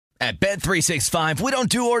At Bet365, we don't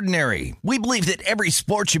do ordinary. We believe that every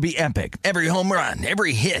sport should be epic. Every home run,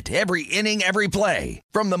 every hit, every inning, every play.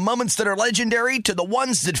 From the moments that are legendary to the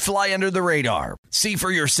ones that fly under the radar. See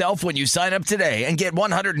for yourself when you sign up today and get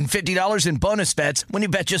 $150 in bonus bets when you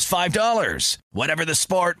bet just $5. Whatever the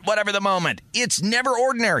sport, whatever the moment, it's never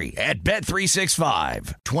ordinary at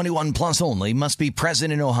Bet365. 21 plus only. Must be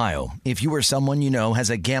present in Ohio. If you or someone you know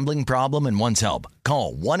has a gambling problem and wants help,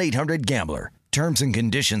 call 1-800-GAMBLER. Terms and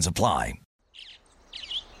conditions apply.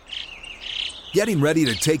 Getting ready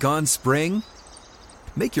to take on spring?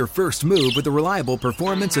 Make your first move with the reliable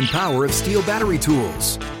performance and power of Steel battery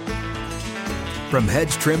tools. From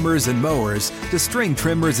hedge trimmers and mowers to string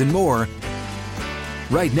trimmers and more,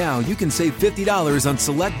 right now you can save $50 on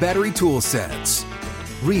select battery tool sets.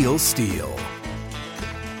 Real Steel.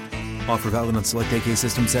 Offer valid on select AK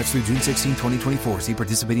system sets through June 16, 2024. See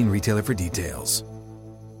participating retailer for details.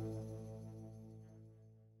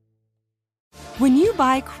 When you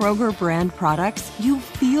buy Kroger brand products, you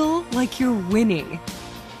feel like you're winning.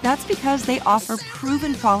 That's because they offer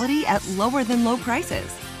proven quality at lower than low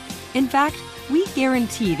prices. In fact, we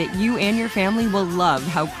guarantee that you and your family will love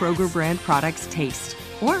how Kroger brand products taste,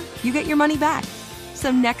 or you get your money back. So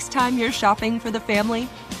next time you're shopping for the family,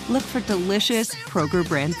 look for delicious Kroger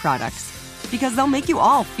brand products, because they'll make you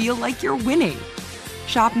all feel like you're winning.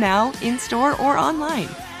 Shop now, in-store, or online.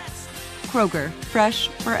 Kroger, fresh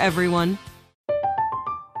for everyone.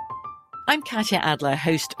 I'm Katya Adler,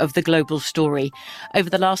 host of The Global Story. Over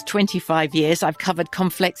the last 25 years, I've covered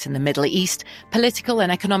conflicts in the Middle East, political and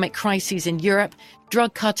economic crises in Europe,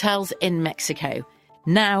 drug cartels in Mexico.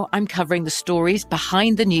 Now I'm covering the stories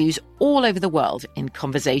behind the news all over the world in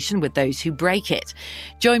conversation with those who break it.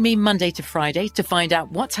 Join me Monday to Friday to find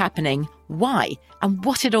out what's happening, why, and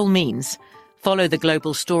what it all means. Follow The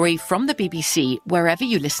Global Story from the BBC wherever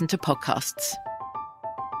you listen to podcasts.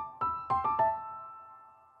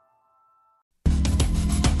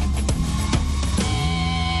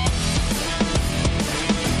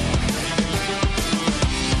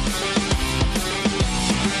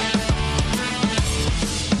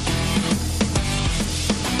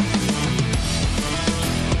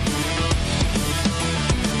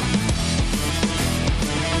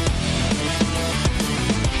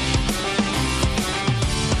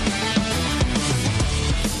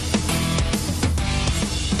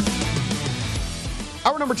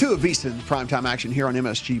 Hour number 2 of VSiN primetime action here on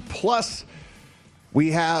MSG Plus.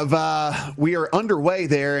 We are underway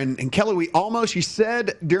there, and Kelly, you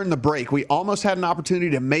said during the break, we almost had an opportunity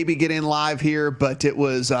to maybe get in live here, but it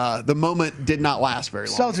was the moment did not last very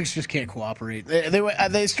long. Celtics just can't cooperate.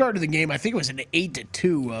 They started the game, I think it was an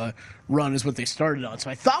 8-2 run is what they started on, so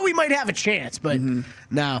I thought we might have a chance, but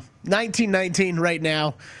no, 19-19 right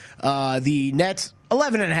now. The Nets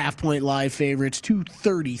 11.5-point live favorites,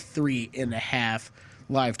 233.5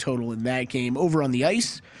 live total in that game. Over on the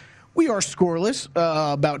ice, we are scoreless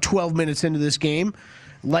about 12 minutes into this game.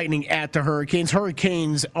 Lightning at the Hurricanes.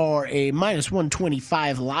 Hurricanes are a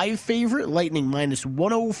 -125 live favorite. Lightning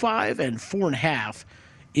 -105, and 4.5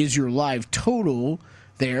 is your live total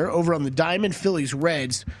there. Over on the Diamond, Phillies,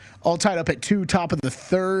 Reds, all tied up at 2, top of the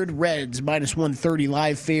third. Reds -130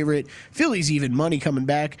 live favorite. Phillies even money coming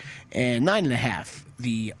back, and 9.5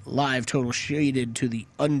 the live total, shaded to the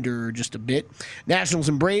under just a bit. Nationals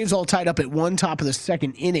and Braves all tied up at 1, top of the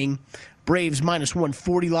second inning. Braves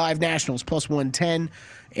 -140 live, Nationals +110,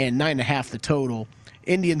 and 9.5 the total.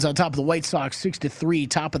 Indians on top of the White Sox 6-3,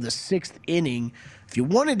 top of the 6th inning. If you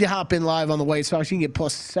wanted to hop in live on the White Sox, you can get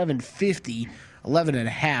 +750.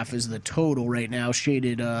 11.5 is the total right now,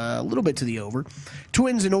 shaded a little bit to the over.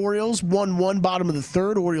 Twins and Orioles 1-1, bottom of the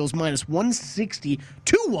third. Orioles -160,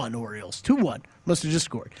 2-1 Orioles, 2-1. Must have just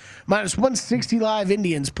scored. -160 live,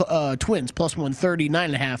 Indians, Twins +130,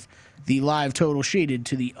 9.5 the live total, shaded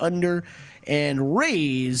to the under. And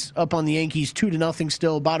Rays up on the Yankees 2-0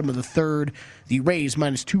 still, bottom of the third. The Rays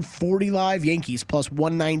 -240 live, Yankees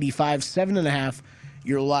 +195, 7.5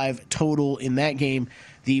 your live total in that game.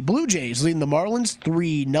 The Blue Jays leading the Marlins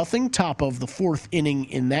 3-0, top of the 4th inning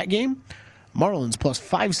in that game. Marlins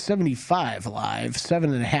 +575 live,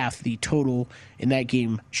 7.5 the total in that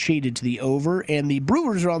game, shaded to the over. And the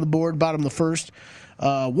Brewers are on the board, bottom of the first.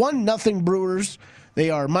 1-0 Brewers.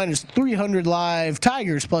 They are -300 live.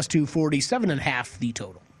 Tigers +240, 7.5 the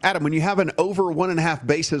total. Adam, when you have an over 1.5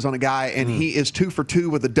 bases on a guy and he is 2 for 2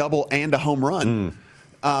 with a double and a home run,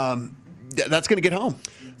 that's going to get home.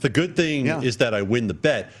 The good thing is that I win the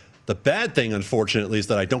bet. The bad thing, unfortunately, is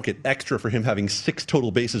that I don't get extra for him having 6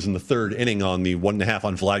 total bases in the third inning on the 1.5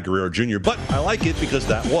 on Vlad Guerrero Jr. But I like it because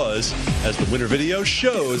that was, as the winner video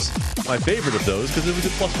shows, my favorite of those because it was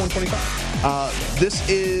at plus 125. This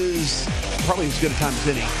is probably as good a time as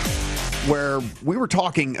any, where we were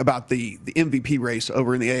talking about the MVP race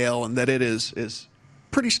over in the AL and that it is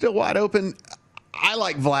pretty still wide open. I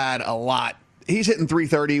like Vlad a lot. He's hitting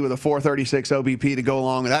 330 with a 436 OBP to go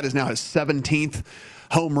along. That is now his 17th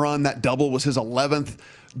home run. That double was his 11th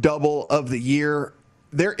double of the year.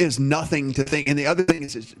 There is nothing to think. And the other thing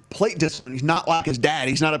is his plate discipline. He's not like his dad.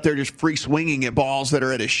 He's not up there just free swinging at balls that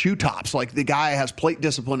are at his shoe tops. Like, the guy has plate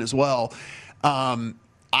discipline as well.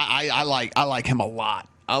 I like him a lot.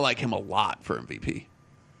 I like him a lot for MVP.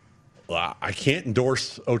 Well, I can't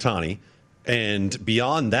endorse Ohtani. And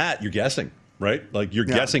beyond that, you're guessing. Right? Like, you're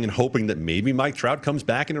guessing and hoping that maybe Mike Trout comes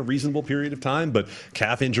back in a reasonable period of time, but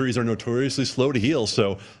calf injuries are notoriously slow to heal.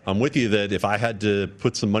 So I'm with you that if I had to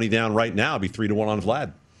put some money down right now, it'd be 3-1 on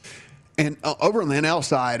Vlad. And over on the NL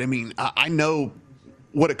side, I mean, I know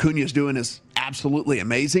what Acuna is doing is absolutely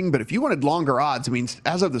amazing, but if you wanted longer odds, I mean,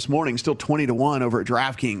 as of this morning, still 20-1 over at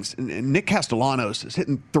DraftKings. And Nick Castellanos is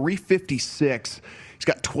hitting 356. He's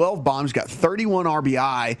got 12 bombs, he's got 31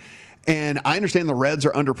 RBI. And I understand the Reds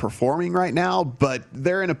are underperforming right now, but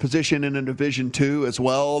they're in a position in a Division II as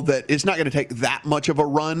well that it's not going to take that much of a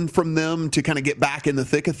run from them to kind of get back in the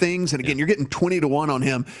thick of things. And again, you're getting 20-1 on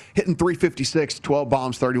him, hitting 356, 12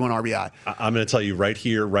 bombs, 31 RBI. I'm going to tell you right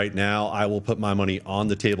here, right now, I will put my money on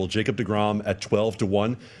the table. Jacob deGrom at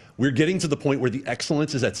 12-1. We're getting to the point where the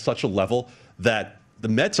excellence is at such a level that the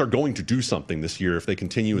Mets are going to do something this year if they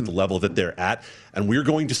continue at the level that they're at. And we're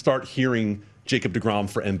going to start hearing Jacob deGrom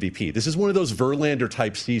for MVP. This is one of those Verlander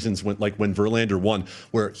type seasons when Verlander won,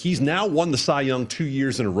 where he's now won the Cy Young 2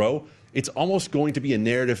 years in a row. It's almost going to be a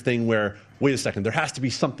narrative thing where, wait a second, there has to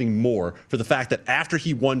be something more for the fact that after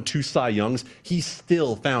he won 2 Cy Youngs, he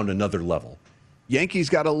still found another level. Yankees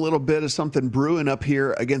got a little bit of something brewing up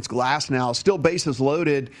here against Glass now. Still bases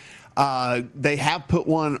loaded. They have put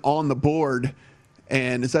one on the board.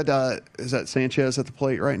 And is that Sanchez at the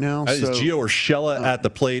plate right now? That is Gio Urshela at the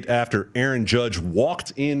plate after Aaron Judge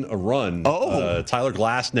walked in a run. Tyler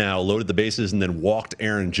Glass now loaded the bases and then walked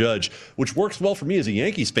Aaron Judge, which works well for me as a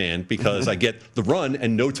Yankees fan because I get the run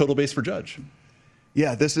and no total base for Judge.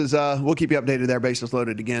 Yeah, this is, we'll keep you updated there. Bases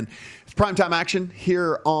loaded again. It's primetime action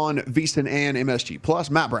here on VSiN and MSG Plus.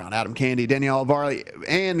 Matt Brown, Adam Candy, Danielle Alvari,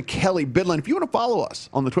 and Kelly Bidlin. If you want to follow us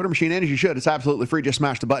on the Twitter machine, and as you should, it's absolutely free. Just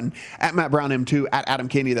smash the button at Matt Brown M2, at Adam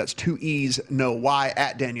Candy. That's 2 E's, no Y,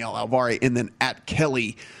 at Danielle Alvari, and then at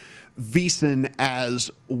Kelly VSiN as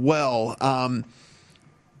well.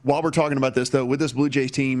 While we're talking about this, though, with this Blue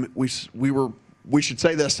Jays team, we should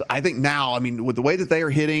say this, I think now, I mean, with the way that they are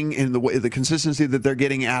hitting and the consistency that they're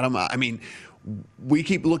getting at them, I mean, we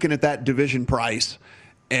keep looking at that division price,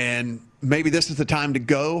 and maybe this is the time to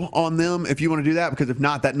go on them if you want to do that, because if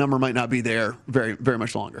not, that number might not be there very, very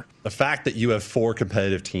much longer. The fact that you have 4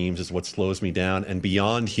 competitive teams is what slows me down, and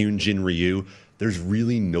beyond Hyunjin Ryu, there's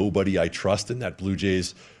really nobody I trust in that Blue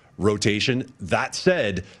Jays rotation. That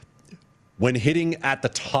said, when hitting at the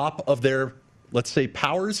top of their, let's say,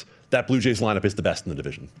 powers, that Blue Jays lineup is the best in the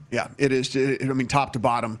division. Yeah, it is. I mean, top to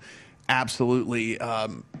bottom, absolutely.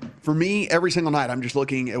 For me, every single night, I'm just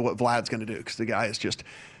looking at what Vlad's going to do because the guy is just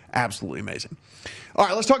absolutely amazing. All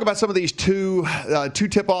right, let's talk about some of these two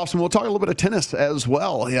tip-offs, and we'll talk a little bit of tennis as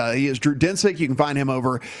well. He is Drew Dinsick. You can find him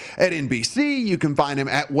over at NBC. You can find him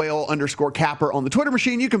at whale_capper on the Twitter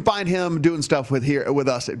machine. You can find him doing stuff with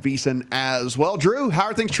us at VSiN as well. Drew, how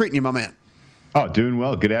are things treating you, my man? Oh, doing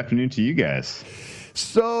well. Good afternoon to you guys.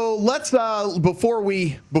 So let's before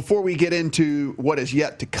we get into what is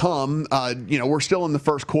yet to come, we're still in the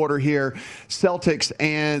first quarter here. Celtics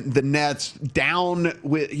and the Nets down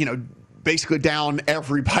with basically down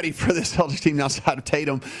everybody for this Celtics team outside of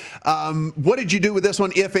Tatum. What did you do with this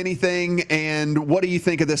one, if anything, and what do you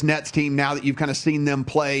think of this Nets team now that you've kind of seen them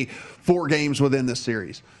play 4 games within this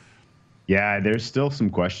series? Yeah, there's still some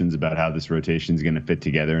questions about how this rotation is going to fit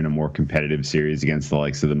together in a more competitive series against the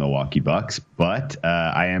likes of the Milwaukee Bucks. But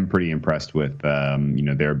I am pretty impressed with,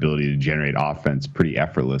 their ability to generate offense pretty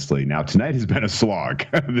effortlessly. Now, tonight has been a slog.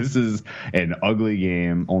 This is an ugly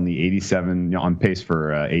game, only 87, on pace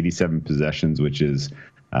for 87 possessions, which is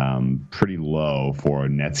pretty low for a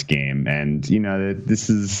Nets game. And this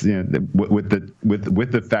is with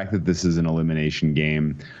the fact that this is an elimination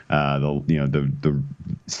game, the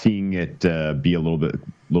seeing it be a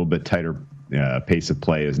little bit tighter pace of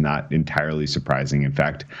play is not entirely surprising. In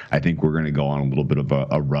fact, I think we're going to go on a little bit of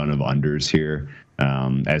a run of unders here.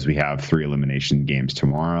 As we have 3 elimination games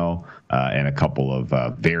tomorrow. and a couple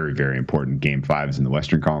of very, very important Game 5s in the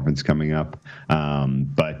Western Conference coming up.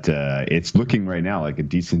 But it's looking right now like a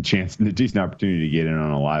decent opportunity to get in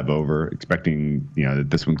on a live over, expecting, that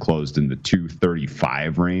this one closed in the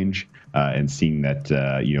 235 range, and seeing that,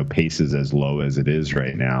 pace is as low as it is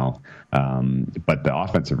right now. But the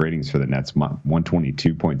offensive ratings for the Nets,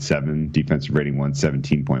 122.7, defensive rating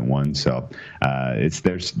 117.1. So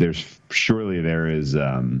there's surely there is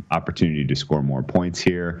opportunity to score more points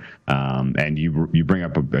here. And you bring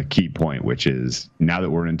up a key point, which is now that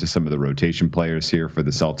we're into some of the rotation players here for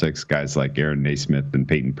the Celtics, guys like Aaron Naismith and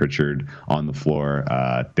Peyton Pritchard on the floor,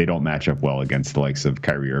 they don't match up well against the likes of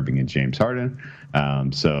Kyrie Irving and James Harden.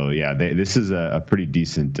 This is a pretty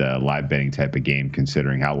decent live betting type of game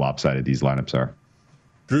considering how lopsided these lineups are.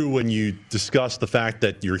 Drew, when you discuss the fact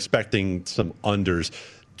that you're expecting some unders,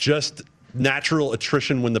 just natural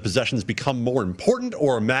attrition when the possessions become more important,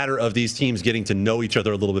 or a matter of these teams getting to know each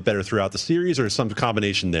other a little bit better throughout the series, or some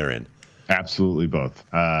combination therein? Absolutely both.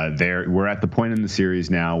 We're at the point in the series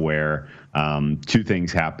now where two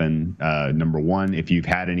things happen. Number one, if you've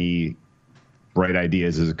had any bright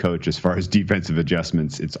ideas as a coach as far as defensive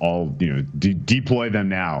adjustments, it's all deploy them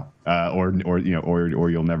now, or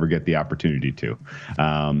you'll never get the opportunity to.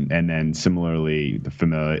 And then similarly, the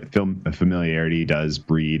familiarity does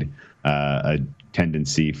breed a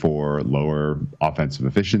tendency for lower offensive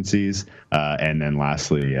efficiencies, and then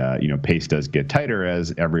lastly, pace does get tighter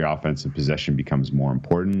as every offensive possession becomes more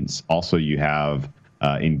important. Also, you have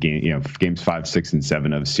in games 5, 6, and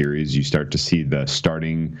 7 of series, you start to see the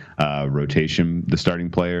starting rotation, the starting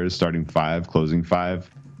players, starting 5, closing 5,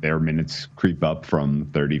 their minutes creep up from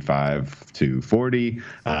 35 to 40.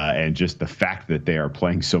 And just the fact that they are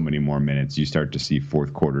playing so many more minutes, you start to see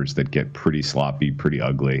fourth quarters that get pretty sloppy, pretty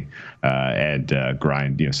ugly, and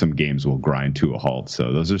grind. Some games will grind to a halt.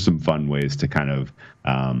 So those are some fun ways to kind of,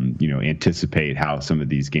 anticipate how some of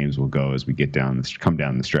these games will go as we come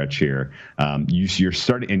down the stretch here. You're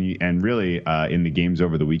starting, and really in the games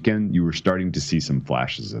over the weekend, you were starting to see some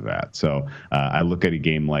flashes of that. So I look at a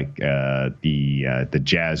game like the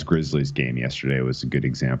Jazz Grizzlies game yesterday was a good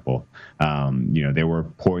example. There were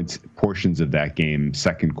portions of that game,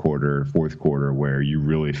 second quarter, fourth quarter, where you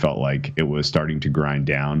really felt like it was starting to grind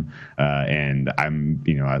down. And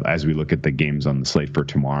as we look at the games on the slate for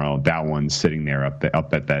tomorrow, that one's sitting there up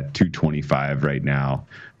at that 225 right now.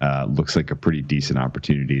 Looks like a pretty decent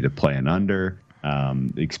opportunity to play an under.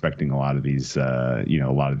 Expecting a lot of these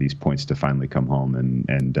points to finally come home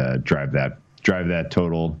and drive that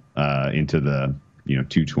total into the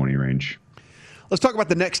 220 range. Let's talk about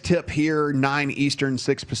the next tip here, 9 Eastern,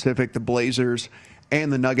 6 Pacific, the Blazers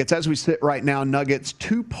and the Nuggets. As we sit right now, Nuggets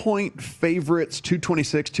 2-point favorites,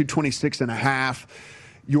 226 and a half.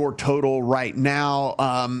 Your total right now.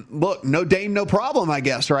 Look, no Dame, no problem, I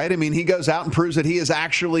guess, right? I mean, he goes out and proves that he is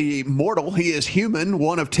actually mortal. He is human,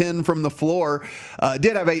 1 of 10 from the floor.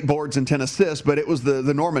 Did have 8 boards and 10 assists, but it was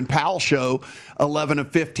the Norman Powell show, 11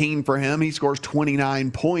 of 15 for him. He scores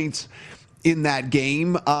 29 points in that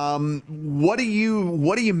game. What do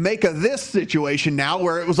you make of this situation now,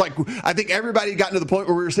 where it was like, I think everybody got to the point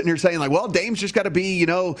where we were sitting here saying like, well, Dame's just got to be,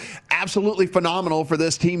 absolutely phenomenal for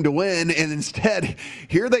this team to win. And instead,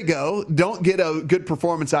 here they go. Don't get a good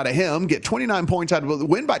performance out of him. Get 29 points out of it.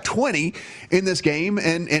 Win by 20 in this game.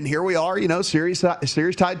 And here we are, series tied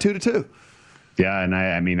 2-2. Yeah,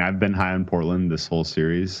 and I've been high on Portland this whole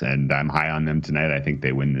series, and I'm high on them tonight. I think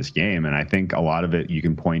they win this game, and I think a lot of it you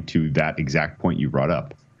can point to that exact point you brought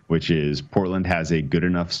up, which is Portland has a good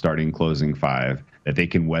enough starting closing 5 that they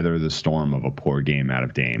can weather the storm of a poor game out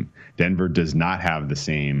of Dame. Denver does not have the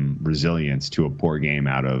same resilience to a poor game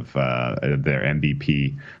out of their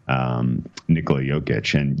MVP, Nikola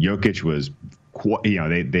Jokic, and Jokic was.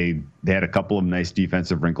 They had a couple of nice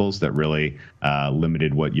defensive wrinkles that really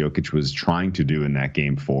limited what Jokic was trying to do in that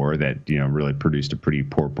game 4 that, really produced a pretty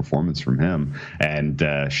poor performance from him. And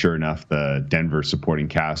sure enough, the Denver supporting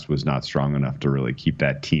cast was not strong enough to really keep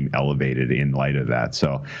that team elevated in light of that.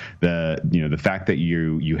 So the fact that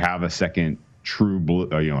you have a second true blue,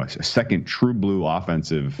 a second true blue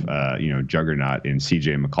offensive, juggernaut in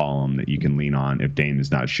CJ McCollum that you can lean on if Dame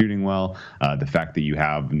is not shooting well. The fact that you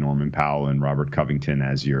have Norman Powell and Robert Covington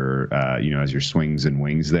as your swings and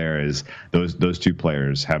wings there is those two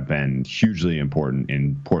players have been hugely important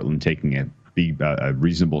in Portland taking be a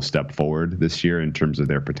reasonable step forward this year in terms of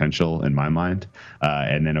their potential, in my mind.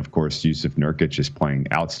 And then, of course, Jusuf Nurkic is playing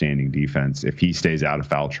outstanding defense. If he stays out of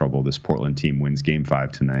foul trouble, this Portland team wins Game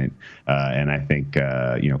 5 tonight, and I think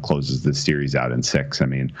closes this series out in 6. I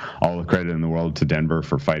mean, all the credit in the world to Denver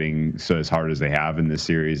for fighting so as hard as they have in this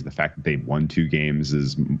series. The fact that they've won 2 games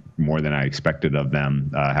is more than I expected of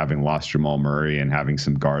them. Having lost Jamal Murray and having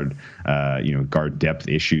some guard depth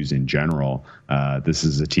issues in general, this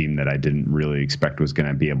is a team that I didn't really expect was going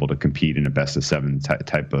to be able to compete in a best-of-7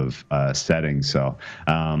 type of setting. So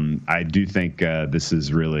I do think this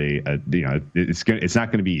is really, it's not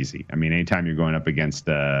going to be easy. I mean, anytime you're going up against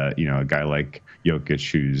a guy like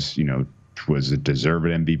Jokic, who's was a deserved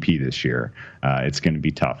MVP this year, it's going to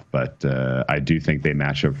be tough. But I do think they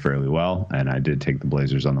match up fairly well, and I did take the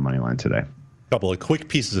Blazers on the money line today. Couple of quick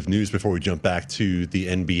pieces of news before we jump back to the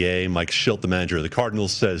NBA. Mike Schilt, the manager of the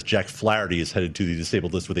Cardinals, says Jack Flaherty is headed to the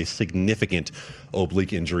disabled list with a significant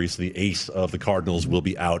oblique injury. So the ace of the Cardinals will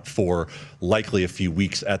be out for likely a few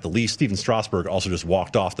weeks at the least. Steven Strasburg also just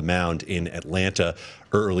walked off the mound in Atlanta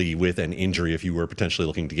early with an injury if you were potentially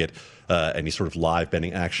looking to get any sort of live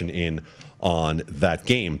betting action in on that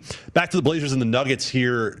game. Back to the Blazers and the Nuggets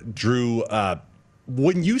here, Drew.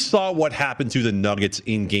 When you saw what happened to the Nuggets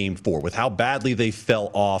in Game 4, with how badly they fell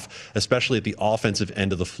off, especially at the offensive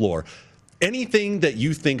end of the floor, anything that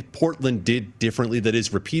you think Portland did differently that is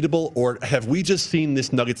repeatable, or have we just seen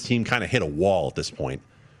this Nuggets team kind of hit a wall at this point?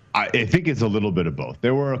 I think it's a little bit of both.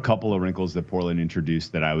 There were a couple of wrinkles that Portland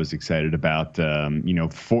introduced that I was excited about.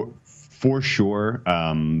 For sure,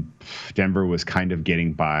 Denver was kind of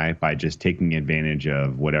getting by just taking advantage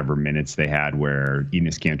of whatever minutes they had where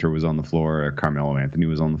Enes Kanter was on the floor or Carmelo Anthony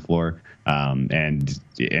was on the floor. And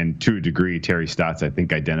to a degree, Terry Stotts, I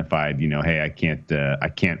think, identified, hey, I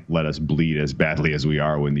can't let us bleed as badly as we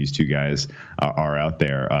are when these two guys are out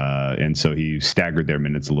there. And so he staggered their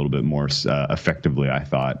minutes a little bit more effectively, I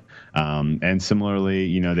thought. And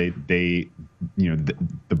similarly,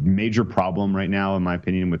 the major problem right now, in my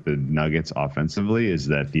opinion, with the Nuggets offensively is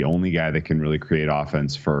that the only guy that can really create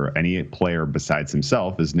offense for any player besides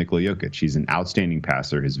himself is Nikola Jokic. He's an outstanding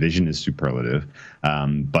passer. His vision is superlative,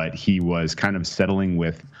 but he was kind of settling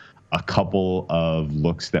with a couple of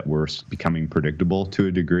looks that were becoming predictable to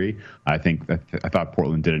a degree. I thought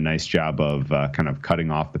Portland did a nice job of kind of cutting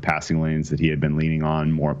off the passing lanes that he had been leaning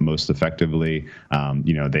on most effectively.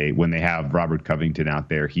 When they have Robert Covington out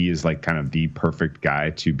there, he is like kind of the perfect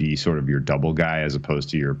guy to be sort of your double guy as opposed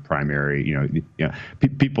to your primary.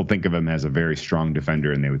 People think of him as a very strong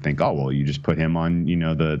defender, and they would think, oh well, you just put him on,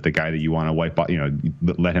 the guy that you want to wipe out,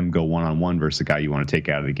 let him go one-on-one versus the guy you want to take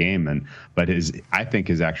out of the game. But his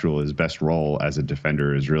best role as a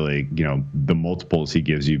defender is really, the multiples he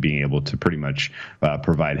gives you, being able to pretty much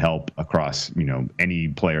provide help across, any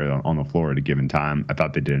player on the floor at a given time. I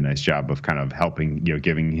thought they did a nice job of kind of helping,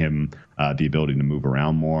 giving him the ability to move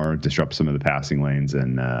around more, disrupt some of the passing lanes,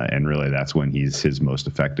 and really that's when he's his most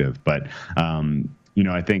effective. But,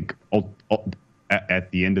 I think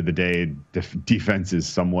at the end of the day, defense is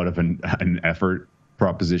somewhat of an effort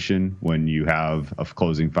proposition when you have a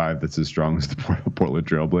closing five that's as strong as the Portland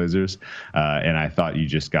Trailblazers, and I thought you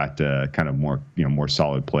just got kind of more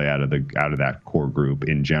solid play out of that core group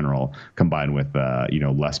in general, combined with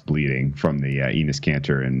less bleeding from the Enes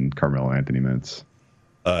Kanter and Carmelo Anthony minutes.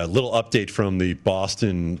 A little update from the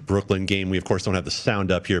Boston-Brooklyn game. We, of course, don't have the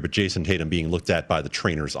sound up here, but Jason Tatum being looked at by the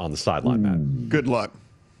trainers on the sideline, Matt. Good luck.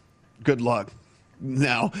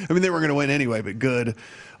 No, I mean, they were going to win anyway, but good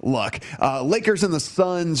luck. Lakers and the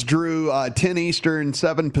Suns, Drew, 10 Eastern,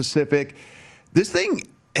 7 Pacific. This thing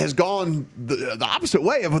has gone the opposite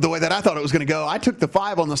way of the way that I thought it was going to go. I took the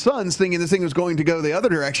 5 on the Suns thinking this thing was going to go the other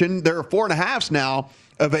direction. There are 4.5s now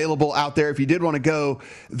available out there if you did want to go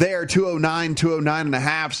there.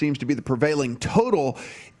 209.5 seems to be the prevailing total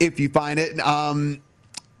if you find it.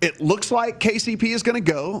 It looks like KCP is going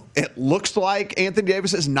to go. It looks like Anthony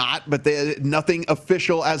Davis is not, but nothing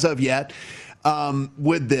official as of yet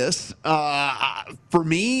with this. For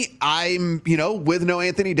me, I'm, with no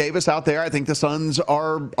Anthony Davis out there, I think the Suns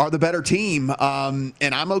are the better team. And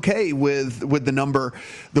I'm okay with the number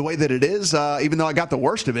the way that it is, even though I got the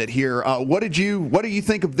worst of it here. What do you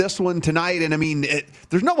think of this one tonight? And I mean,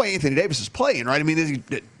 there's no way Anthony Davis is playing, right? I mean,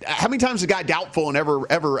 how many times is a guy doubtful and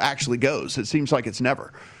ever actually goes? It seems like it's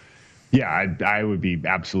never. Yeah, I would be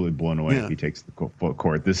absolutely blown away if he takes the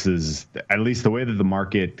court. This is, at least the way that the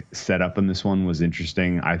market set up in this one was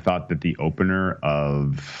interesting. I thought that the opener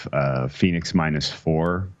of Phoenix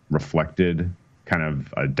 -4 reflected kind of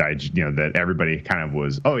that everybody kind of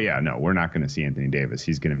was, oh yeah, no, we're not going to see Anthony Davis.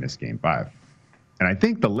 He's going to miss Game 5. And I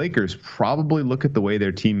think the Lakers probably look at the way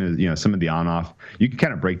their team is, some of the on-off. You can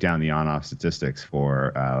kind of break down the on-off statistics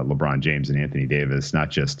for LeBron James and Anthony Davis,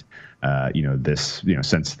 not just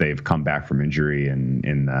since they've come back from injury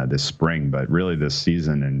in this spring, but really this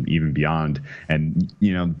season and even beyond. And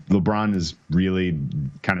LeBron is really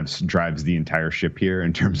kind of drives the entire ship here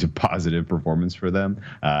in terms of positive performance for them.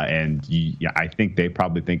 I think they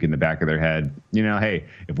probably think in the back of their head, hey,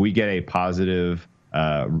 if we get a positive,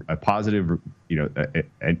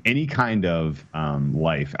 any kind of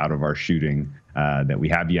life out of our shooting that we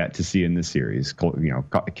have yet to see in this series.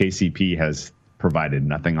 KCP has provided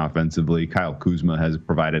nothing offensively. Kyle Kuzma has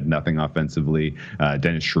provided nothing offensively.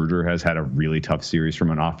 Dennis Schroeder has had a really tough series from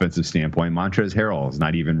an offensive standpoint. Montrezl Harrell is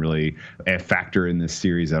not even really a factor in this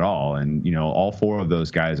series at all. And, all four of those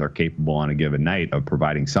guys are capable on a given night of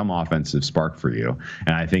providing some offensive spark for you.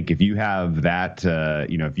 And I think if you have that,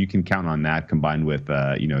 if you can count on that combined with,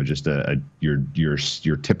 just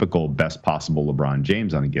your typical best possible LeBron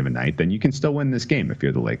James on a given night, then you can still win this game if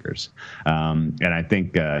you're the Lakers. And I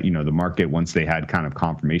think, the market, once they had kind of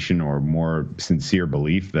confirmation or more sincere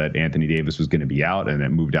belief that Anthony Davis was going to be out and it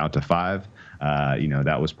moved out to 5,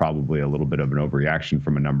 that was probably a little bit of an overreaction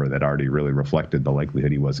from a number that already really reflected the likelihood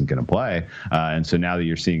he wasn't going to play. And so now that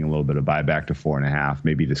you're seeing a little bit of buyback to 4.5,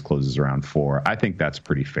 maybe this closes around 4. I think that's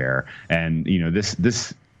pretty fair. And,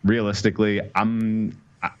 this realistically,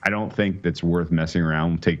 I don't think that's worth messing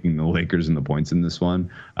around taking the Lakers and the points in this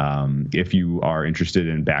one. If you are interested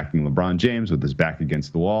in backing LeBron James with his back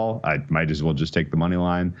against the wall, I might as well just take the money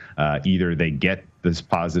line. Either they get this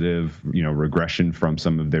positive, regression from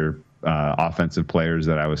some of their offensive players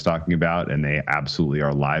that I was talking about, and they absolutely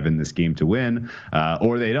are live in this game to win,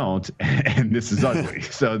 or they don't, and this is ugly.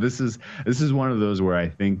 So this is one of those where I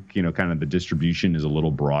think kind of the distribution is a little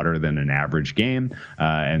broader than an average game,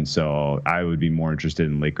 and so I would be more interested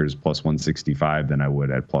in Lakers plus 165 than I would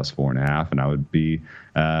at plus 4.5, and I would be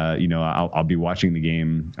I'll be watching the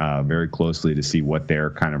game very closely to see what their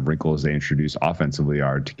kind of wrinkles they introduce offensively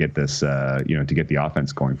are to get this to get the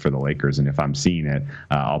offense going for the Lakers. And if I'm seeing it,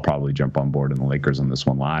 I'll probably jump on board in the Lakers on this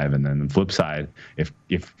one live. And then the flip side, if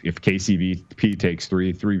KCP takes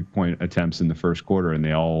three-point attempts in the first quarter and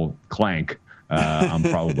they all clank,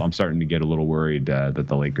 I'm starting to get a little worried that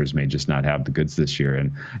the Lakers may just not have the goods this year.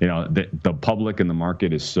 And the public and the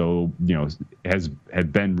market is so has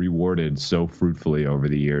been rewarded so fruitfully over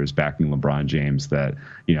the years backing LeBron James that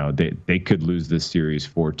they could lose this series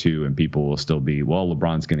 4-2 and people will still be, well,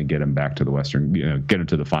 LeBron's going to get him back to the Western, get him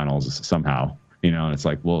to the finals somehow. And it's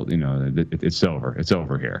like, well, it's over. It's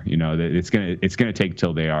over here. It's gonna take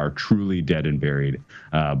till they are truly dead and buried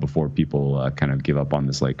before people kind of give up on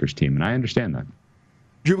this Lakers team, and I understand that.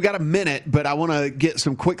 Drew, we got a minute, but I want to get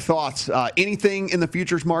some quick thoughts. Anything in the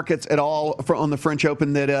futures markets at all on the French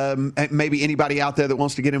Open that maybe anybody out there that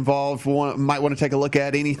wants to get involved might want to take a look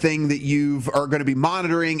at? Anything that you are going to be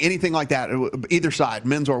monitoring? Anything like that? Either side,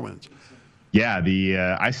 men's or women's.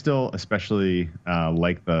 Yeah, I still especially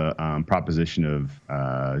like the proposition of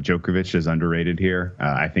Djokovic is underrated here.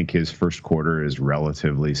 I think his first quarter is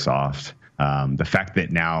relatively soft. The fact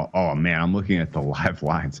that now, I'm looking at the live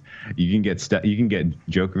lines. You can get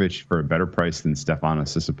Djokovic for a better price than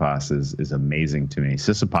Stefanos Tsitsipas is amazing to me.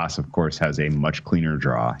 Tsitsipas, of course, has a much cleaner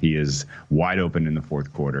draw. He is wide open in the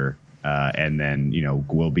fourth quarter. And then,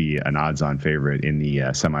 will be an odds-on favorite in the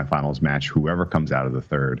semifinals match, whoever comes out of the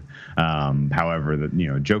third. However,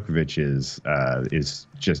 Djokovic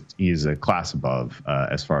he's a class above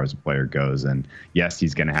as far as a player goes. And yes,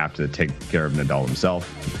 he's going to have to take care of Nadal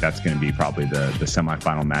himself. That's going to be probably the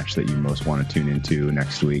semifinal match that you most want to tune into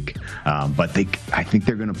next week. But I think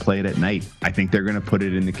they're going to play it at night. I think they're going to put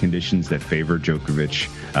it in the conditions that favor Djokovic.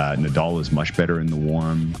 Nadal is much better in the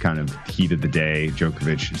warm kind of heat of the day.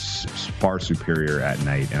 Djokovic is far superior at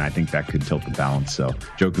night, and I think that could tilt the balance. So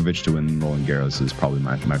Djokovic to win Roland Garros is probably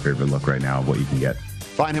my favorite look right now of what you can get.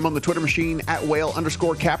 Find him on the Twitter machine at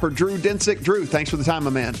 @whale_capper. Drew Dinsick. Drew, thanks for the time, my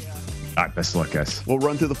man. All right, best of luck, guys. We'll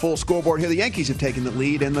run through the full scoreboard here. The Yankees have taken the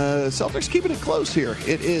lead, and the Celtics keeping it close here.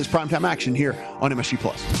 It is primetime action here on MSG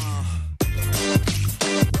Plus.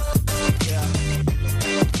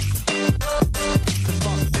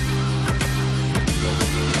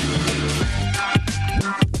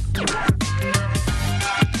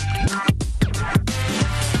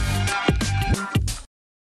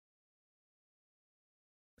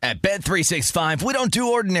 At Bet365, we don't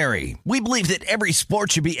do ordinary. We believe that every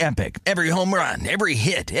sport should be epic. Every home run, every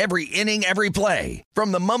hit, every inning, every play.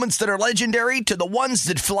 From the moments that are legendary to the ones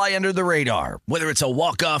that fly under the radar. Whether it's a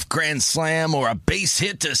walk-off grand slam or a base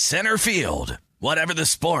hit to center field. Whatever the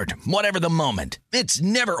sport, whatever the moment, it's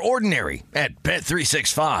never ordinary at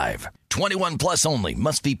Bet365. 21 plus only.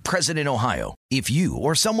 Must be present in Ohio. If you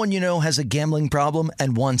or someone you know has a gambling problem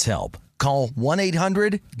and wants help, call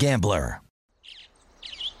 1-800-GAMBLER.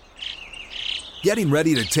 Getting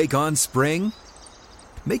ready to take on spring?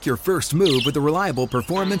 Make your first move with the reliable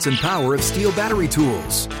performance and power of Steel battery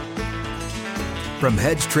tools. From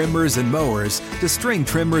hedge trimmers and mowers to string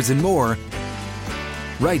trimmers and more,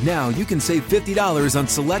 right now you can save $50 on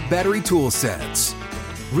select battery tool sets.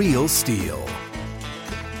 Real Steel.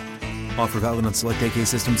 Offer valid on select AK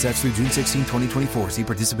system sets through June 16, 2024. See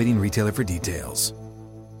participating retailer for details.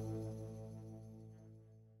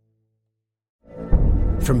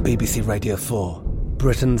 From BBC Radio 4,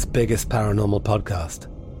 Britain's biggest paranormal podcast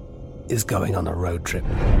is going on a road trip.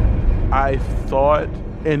 I thought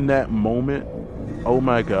in that moment, oh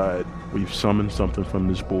my God, we've summoned something from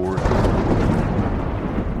this board.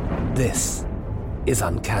 This is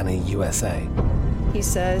Uncanny USA. He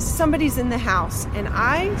says, somebody's in the house, and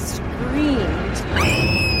I screamed.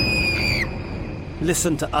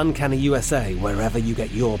 Listen to Uncanny USA wherever you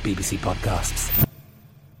get your BBC podcasts,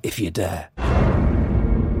 if you dare.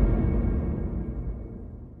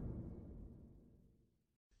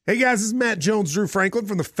 Hey guys, this is Matt Jones, Drew Franklin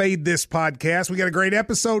from the Fade This podcast. We got a great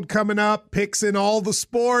episode coming up, picks in all the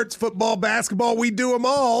sports, football, basketball, we do them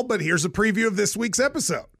all, but here's a preview of this week's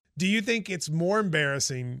episode. Do you think it's more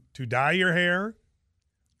embarrassing to dye your hair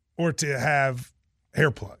or to have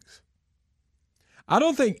hair plugs? I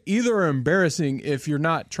don't think either are embarrassing if you're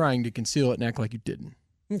not trying to conceal it and act like you didn't.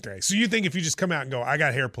 Okay, so you think if you just come out and go, I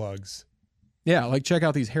got hair plugs. Yeah, like check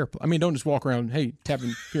out these hair plugs. I mean, don't just walk around, hey,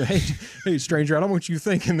 tapping, hey, stranger, I don't want you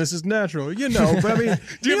thinking this is natural. You know, but I mean,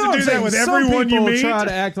 do you have to do that with everyone you meet? Try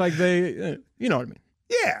to act like they, you know what I mean?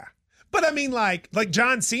 Yeah. But I mean, like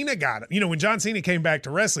John Cena got it. You know, when John Cena came back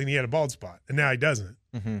to wrestling, he had a bald spot, and now he doesn't.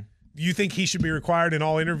 Mm-hmm. You think he should be required in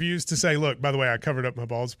all interviews to say, look, by the way, I covered up my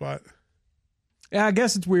bald spot? Yeah, I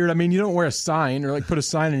guess it's weird. I mean, you don't wear a sign or like put a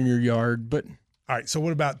sign in your yard, but. All right, so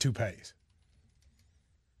what about toupees?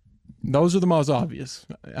 Those are the most obvious.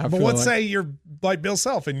 But let's say you're like Bill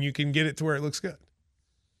Self and you can get it to where it looks good.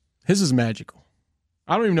 His is magical.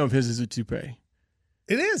 I don't even know if his is a toupee.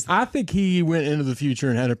 It is. I think he went into the future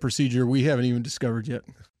and had a procedure we haven't even discovered yet.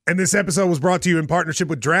 And this episode was brought to you in partnership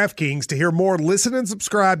with DraftKings. To hear more, listen and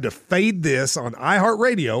subscribe to Fade This on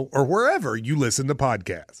iHeartRadio or wherever you listen to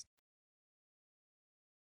podcasts.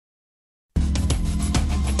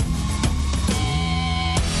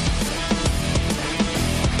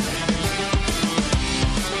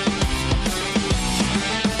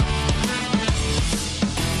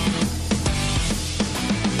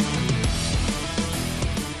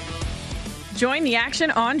 Join the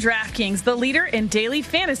action on DraftKings, the leader in daily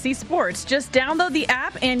fantasy sports. Just download the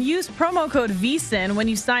app and use promo code VSIN when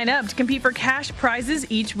you sign up to compete for cash prizes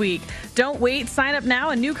each week. Don't wait. Sign up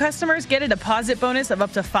now and new customers get a deposit bonus of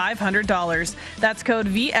up to $500. That's code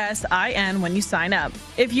VSIN when you sign up.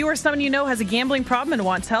 If you or someone you know has a gambling problem and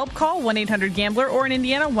wants help, call 1-800-GAMBLER or in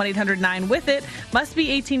Indiana, 1-800-9-WITH-IT. Must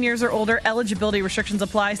be 18 years or older. Eligibility restrictions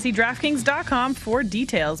apply. See DraftKings.com for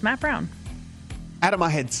details. Matt Brown. Adam, I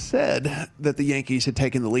had said that the Yankees had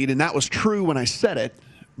taken the lead, and that was true when I said it.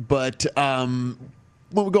 But when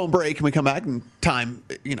we go on break and we come back, and time,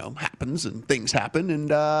 happens and things happen,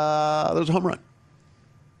 and there was a home run.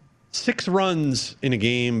 6 runs in a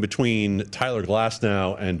game between Tyler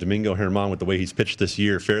Glasnow and Domingo Germán with the way he's pitched this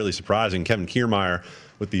year. Fairly surprising. Kevin Kiermaier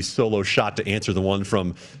with the solo shot to answer the one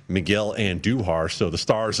from Miguel Andujar. So the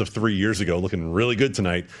Stars of 3 years ago looking really good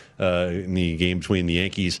tonight in the game between the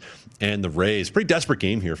Yankees and the Rays. Pretty desperate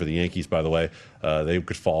game here for the Yankees, by the way. They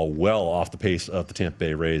could fall well off the pace of the Tampa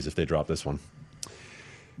Bay Rays if they drop this one.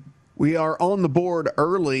 We are on the board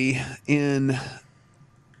early in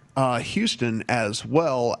Houston, as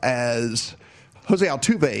well as Jose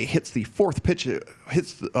Altuve hits the fourth pitch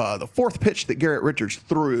that Garrett Richards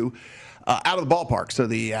threw out of the ballpark. So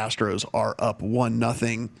the Astros are up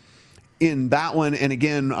 1-0 in that one. And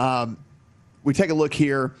again, we take a look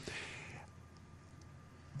here.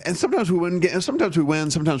 And sometimes we win, sometimes we win,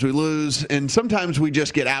 sometimes we lose, and sometimes we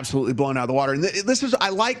just get absolutely blown out of the water. And this is, I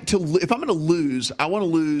like to, if I'm going to lose, I want to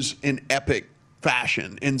lose in epic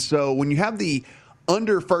fashion. And so when you have the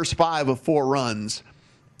under first 5 of 4 runs,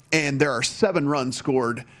 and there are 7 runs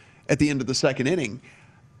scored at the end of the second inning,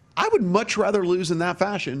 I would much rather lose in that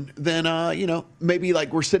fashion than, maybe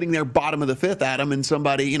like we're sitting there bottom of the 5th, Adam, and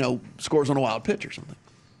somebody, scores on a wild pitch or something.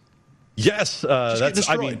 Yes,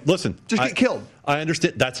 listen. Just get killed. I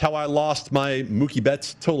understand. That's how I lost my Mookie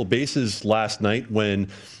Betts total bases last night when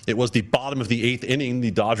it was the bottom of the 8th inning.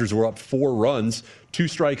 The Dodgers were up 4 runs, 2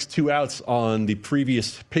 strikes, 2 outs on the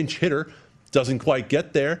previous pinch hitter. Doesn't quite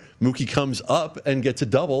get there. Mookie comes up and gets a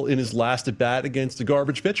double in his last at bat against a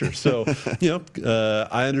garbage pitcher. So,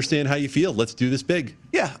 I understand how you feel. Let's do this big.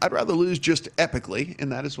 Yeah, I'd rather lose just epically,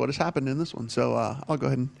 and that is what has happened in this one. So I'll go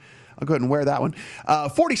ahead and wear that one.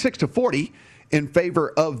 46-40 in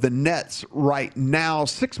favor of the Nets right now.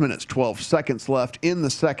 6 minutes, 12 seconds left in the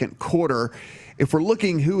second quarter. If we're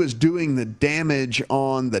looking who is doing the damage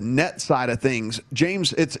on the net side of things,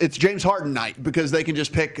 it's James Harden night because they can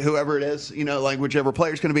just pick whoever it is, like whichever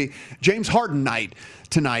player is going to be. James Harden night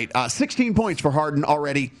tonight. 16 points for Harden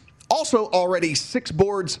already. Also already 6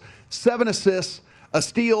 boards, 7 assists, a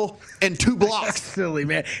steal, and 2 blocks. That's silly,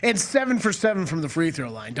 man. And 7 for 7 from the free throw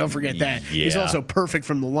line. Don't forget that. Yeah. He's also perfect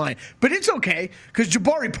from the line. But it's okay because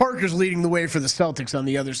Jabari Parker's leading the way for the Celtics on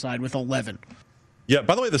the other side with 11. Yeah,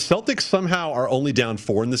 by the way, the Celtics somehow are only down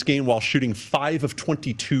 4 in this game while shooting 5 of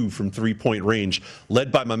 22 from 3-point range,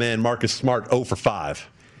 led by my man Marcus Smart, 0 for 5.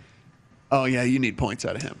 Oh, yeah, you need points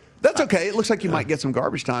out of him. That's okay. It looks like you might get some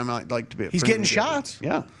garbage time. I'd like to be. He's getting shots.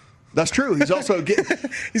 Yeah. That's true. He's also getting.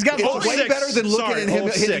 He's got way better than looking at him.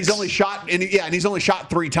 He's only shot, and he's only shot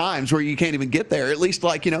 3 times where you can't even get there. At least,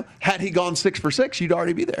 had he gone 6 for 6, you'd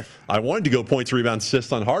already be there. I wanted to go points, rebounds,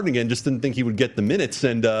 assists on Harden again. Just didn't think he would get the minutes,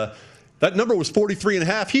 and that number was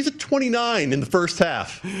 43.5. He's at 29 in the first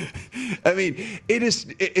half. I mean, it's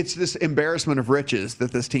this embarrassment of riches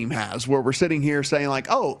that this team has, where we're sitting here saying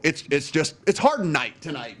it's Harden night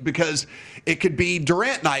tonight because it could be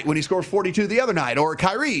Durant night when he scores 42 the other night, or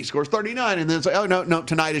Kyrie scores 39, and then it's like, oh no,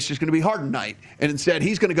 tonight it's just going to be Harden night, and instead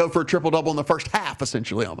he's going to go for a triple-double in the first half,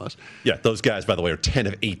 essentially almost. Yeah, those guys, by the way, are 10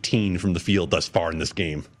 of 18 from the field thus far in this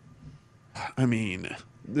game. I mean,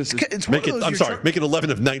 this is make it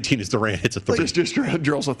 11 of 19 as Durant hits a 3. Just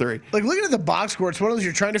drills a 3. Like, looking at the box score, it's one of those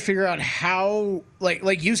you're trying to figure out how,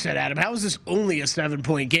 like you said, Adam, how is this only a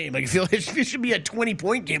 7-point game? Like, it should be a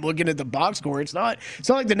 20-point game looking at the box score. It's not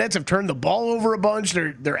like the Nets have turned the ball over a bunch.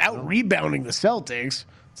 They're out rebounding the Celtics.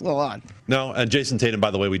 It's a little odd. No, and Jason Tatum,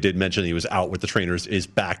 by the way, we did mention he was out with the trainers, is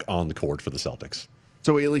back on the court for the Celtics.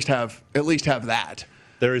 So we at least have that.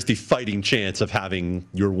 There is the fighting chance of having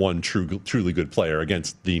your one truly good player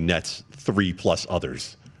against the Nets 3+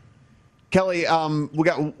 others. Kelly, we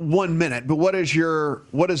got 1 minute, but what is your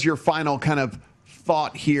final kind of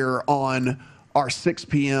thought here on our 6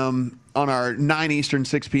 p.m. on our 9 Eastern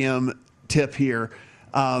 6 p.m. tip here?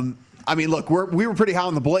 I mean, look, we were pretty high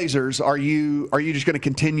on the Blazers. Are you just going to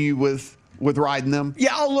continue with riding them?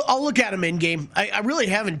 Yeah, I'll look at them in game. I really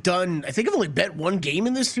haven't done. I think I've only bet 1 game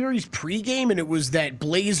in this series pregame, and it was that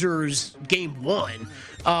Blazers game 1.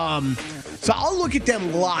 So I'll look at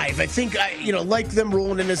them live. I think I like them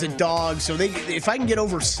rolling in as a dog. So if I can get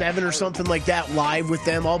over 7 or something like that live with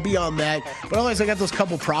them, I'll be on that. But otherwise, I got those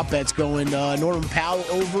couple prop bets going. Norman Powell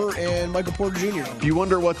over and Michael Porter Jr. You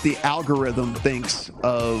wonder what the algorithm thinks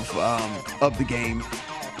of the game.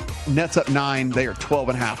 Nets up 9. They are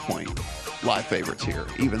 12.5 point live favorites here,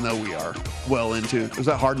 even though we are well into. Was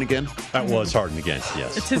that Harden again? That was Harden again,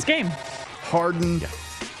 yes. It's his game. Harden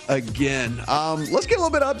again. Let's get a little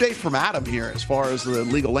bit of update from Adam here as far as the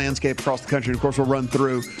legal landscape across the country. And of course, we'll run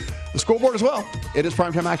through the scoreboard as well. It is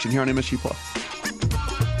primetime action here on MSG Plus.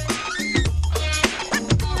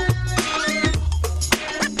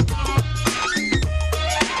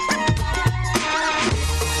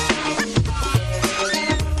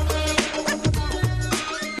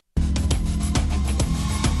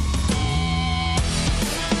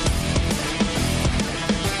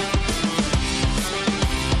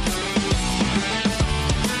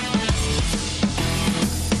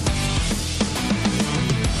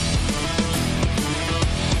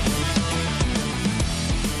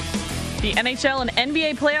 The NHL and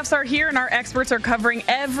NBA playoffs are here, and our experts are covering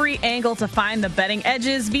every angle to find the betting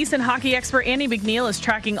edges. VSiN hockey expert Andy McNeil is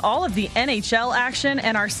tracking all of the NHL action,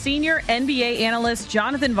 and our senior NBA analyst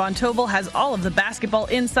Jonathan Von Tobel has all of the basketball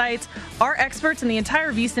insights. Our experts and the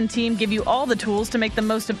entire VSiN team give you all the tools to make the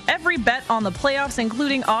most of every bet on the playoffs,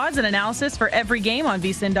 including odds and analysis for every game on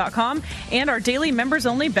VSiN.com and our daily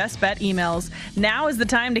members-only best bet emails. Now is the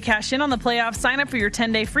time to cash in on the playoffs. Sign up for your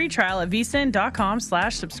 10-day free trial at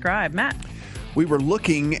VSiN.com/subscribe. Matt. We were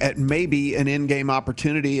looking at maybe an in-game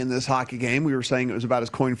opportunity in this hockey game. We were saying it was about as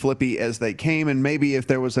coin flippy as they came, and maybe if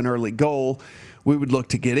there was an early goal, we would look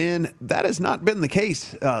to get in. That has not been the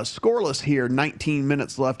case. Scoreless here, 19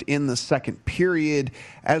 minutes left in the second period.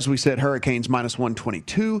 As we said, Hurricanes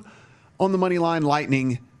 -122 on the money line,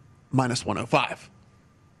 Lightning -105.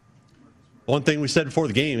 One thing we said before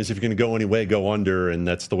the game is if you're going to go anyway, go under, and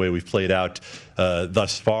that's the way we've played out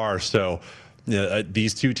thus far. So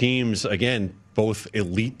these two teams, again, both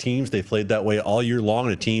elite teams. They played that way all year long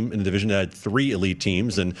in a team in a division that had 3 elite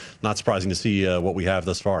teams, and not surprising to see what we have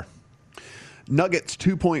thus far. Nuggets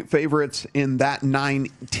 2-point favorites in that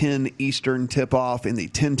 9-10 Eastern tip-off. In the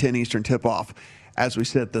 10-10 Eastern tip-off, as we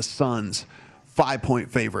said, the Suns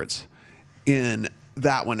 5-point favorites in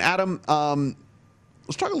that one. Adam,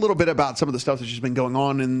 let's talk a little bit about some of the stuff that's just been going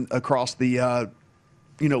on across the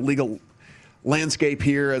legal landscape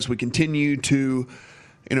here as we continue to,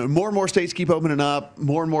 more and more states keep opening up,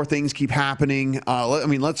 more and more things keep happening.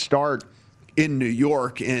 Let's start in New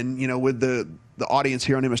York, and with the audience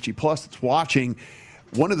here on MSG Plus that's watching,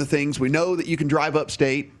 one of the things we know that you can drive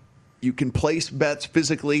upstate. You can place bets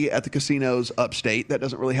physically at the casinos upstate. That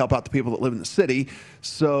doesn't really help out the people that live in the city.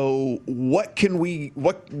 So when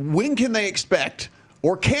can they expect,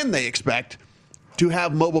 or can they expect, to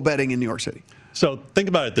have mobile betting in New York City? So think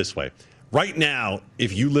about it this way. Right now,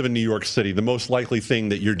 if you live in New York City, the most likely thing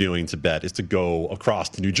that you're doing to bet is to go across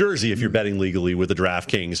to New Jersey if you're betting legally with the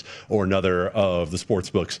DraftKings or another of the sports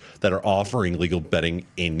books that are offering legal betting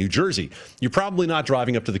in New Jersey. You're probably not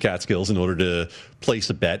driving up to the Catskills in order to place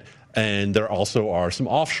a bet, and there also are some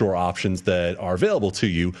offshore options that are available to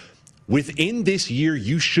you. Within this year,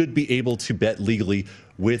 you should be able to bet legally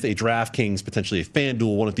with a DraftKings, potentially a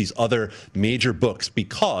FanDuel, one of these other major books,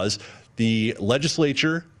 because the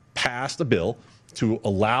legislature passed a bill to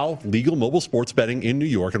allow legal mobile sports betting in New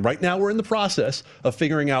York. And right now we're in the process of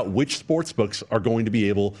figuring out which sports books are going to be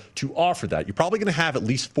able to offer that. You're probably going to have at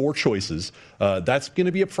least 4 choices. That's going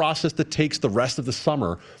to be a process that takes the rest of the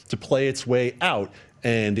summer to play its way out.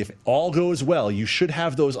 And if all goes well, you should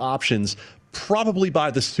have those options probably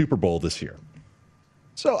by the Super Bowl this year.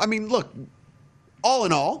 So, look, all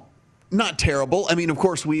in all, not terrible. Of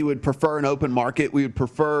course, we would prefer an open market. We would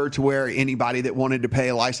prefer to where anybody that wanted to pay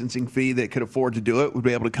a licensing fee that could afford to do it would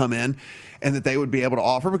be able to come in, and that they would be able to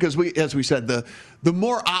offer, because as we said, the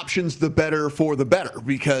more options, the better for the better,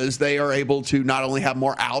 because they are able to not only have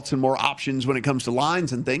more outs and more options when it comes to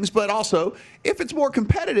lines and things, but also if it's more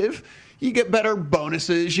competitive, you get better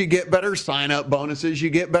bonuses, you get better sign-up bonuses, you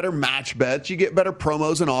get better match bets, you get better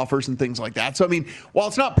promos and offers and things like that. So, while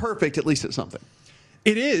it's not perfect, at least it's something.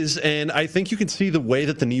 It is, and I think you can see the way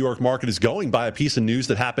that the New York market is going by a piece of news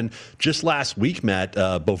that happened just last week, Matt.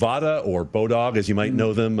 Bovada, or Bodog, as you might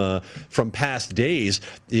know them from past days,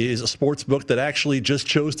 is a sports book that actually just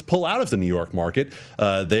chose to pull out of the New York market.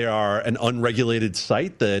 They are an unregulated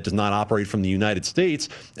site that does not operate from the United States,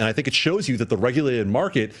 and I think it shows you that the regulated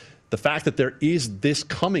market, the fact that there is this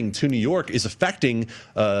coming to New York, is affecting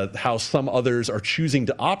how some others are choosing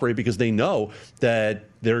to operate, because they know that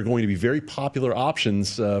there are going to be very popular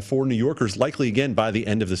options for New Yorkers, likely again by the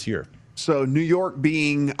end of this year. So New York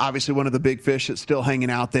being obviously one of the big fish that's still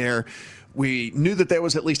hanging out there. We knew that there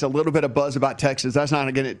was at least a little bit of buzz about Texas. That's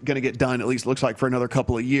not going to get done, at least looks like, for another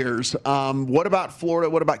couple of years. What about Florida?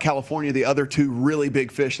 What about California? The other 2 really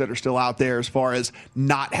big fish that are still out there as far as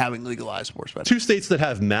not having legalized sports betting. 2 states that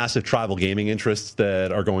have massive tribal gaming interests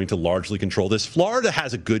that are going to largely control this. Florida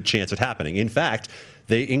has a good chance at happening. In fact,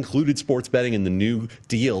 they included sports betting in the new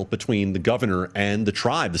deal between the governor and the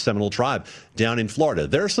tribe, the Seminole tribe, down in Florida.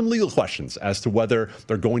 There are some legal questions as to whether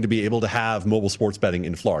they're going to be able to have mobile sports betting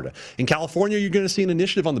in Florida. In California, you're going to see an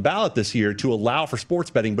initiative on the ballot this year to allow for sports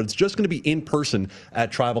betting, but it's just going to be in person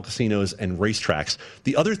at tribal casinos and racetracks.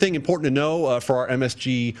 The other thing important to know for our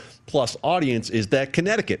MSG Plus audience is that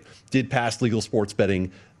Connecticut did pass legal sports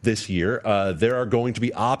betting this year. There are going to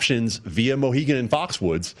be options via Mohegan and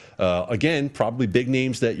Foxwoods. Again, probably big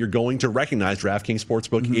names that you're going to recognize. DraftKings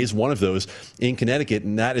Sportsbook is one of those in Connecticut,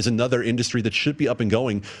 and that is another industry that should be up and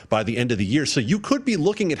going by the end of the year. So you could be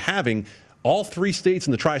looking at having all 3 states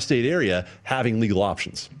in the tri-state area having legal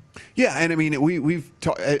options. Yeah, and we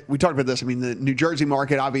talked about this. The New Jersey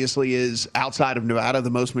market obviously is, outside of Nevada, the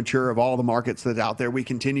most mature of all the markets that's out there. We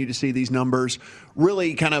continue to see these numbers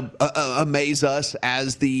really kind of amaze us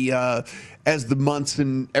as the months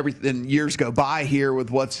and years go by here with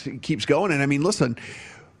what keeps going. And listen,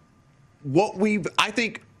 I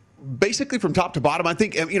think basically from top to bottom, I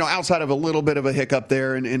think, outside of a little bit of a hiccup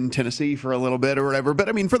there in Tennessee for a little bit or whatever, but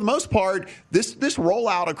for the most part, this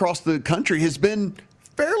rollout across the country has been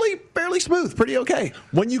fairly smooth, pretty okay.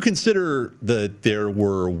 When you consider that there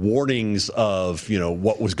were warnings of,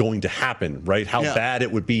 what was going to happen, right? How bad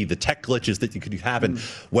it would be, the tech glitches that could happen,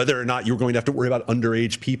 whether or not you were going to have to worry about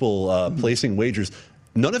underage people placing wagers.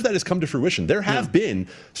 none of that has come to fruition. There have been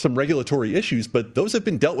some regulatory issues, but those have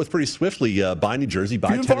been dealt with pretty swiftly by New Jersey,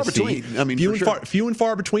 by Tennessee. Few and far between. I mean, few and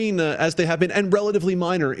far between as they have been, and relatively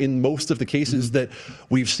minor in most of the cases that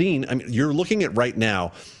we've seen. I mean, you're looking at right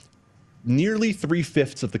now, nearly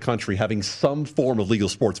 3/5 of the country having some form of legal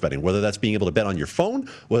sports betting, whether that's being able to bet on your phone,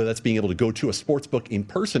 whether that's being able to go to a sports book in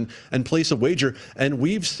person and place a wager. And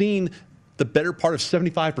we've seen the better part of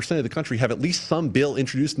 75% of the country have at least some bill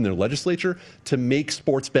introduced in their legislature to make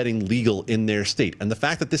sports betting legal in their state. And the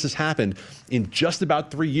fact that this has happened in just about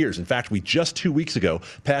 3 years, in fact, we just 2 weeks ago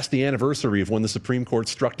passed the anniversary of when the Supreme Court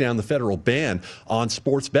struck down the federal ban on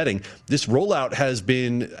sports betting. This rollout has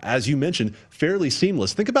been, as you mentioned, fairly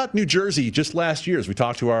seamless. Think about New Jersey just last year, as we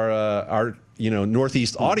talked to our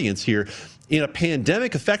Northeast audience here. In a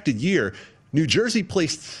pandemic-affected year, New Jersey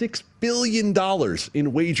placed $6 billion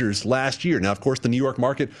in wagers last year. Now, of course, the New York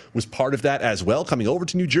market was part of that as well, coming over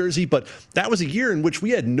to New Jersey, but that was a year in which we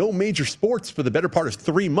had no major sports for the better part of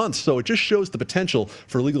 3 months. So it just shows the potential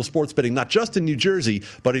for legal sports betting, not just in New Jersey,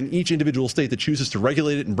 but in each individual state that chooses to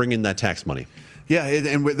regulate it and bring in that tax money. Yeah,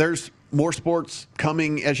 and there's more sports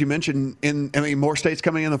coming, as you mentioned, more states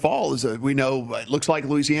coming in the fall. As we know, it looks like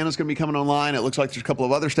Louisiana's going to be coming online. It looks like there's a couple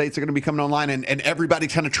of other states that are going to be coming online, and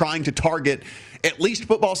everybody's kind of trying to target at least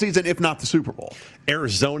football season, if not the Super Bowl.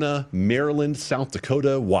 Arizona, Maryland, South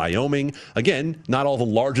Dakota, Wyoming. Again, not all the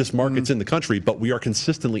largest markets in the country, but we are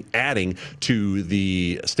consistently adding to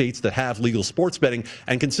the states that have legal sports betting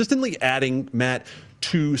and consistently adding, Matt,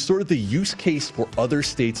 to sort of the use case for other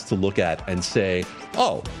states to look at and say,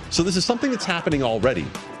 oh, so this is something that's happening already.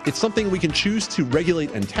 It's something we can choose to regulate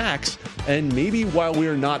and tax, and maybe while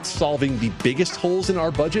we're not solving the biggest holes in our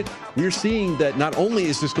budget, we're seeing that not only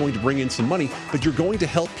is this going to bring in some money, but you're going to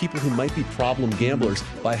help people who might be problem gamblers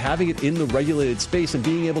by having it in the regulated space and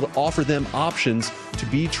being able to offer them options to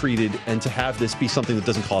be treated and to have this be something that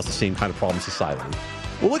doesn't cause the same kind of problems societally.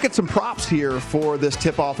 We'll look at some props here for this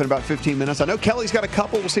tip-off in about 15 minutes. I know Kelly's got a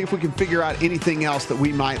couple. We'll see if we can figure out anything else that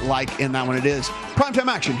we might like in that one. It is Primetime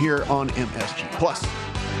Action here on MSG Plus.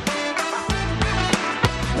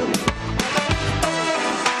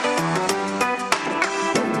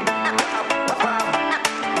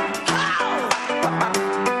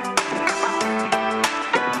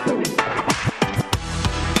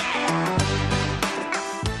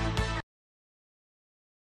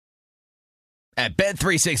 At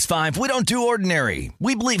Bet365, we don't do ordinary.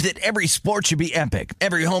 We believe that every sport should be epic.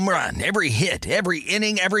 Every home run, every hit, every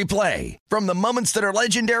inning, every play. From the moments that are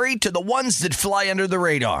legendary to the ones that fly under the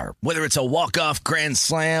radar. Whether it's a walk-off grand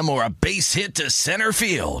slam or a base hit to center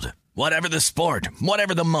field. Whatever the sport,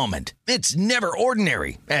 whatever the moment. It's never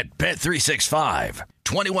ordinary at Bet365.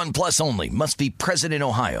 21 plus only. Must be present in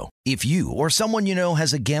Ohio. If you or someone you know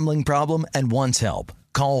has a gambling problem and wants help,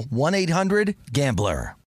 call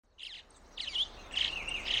 1-800-GAMBLER.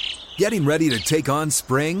 Getting ready to take on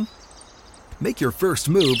spring? Make your first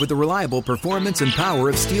move with the reliable performance and power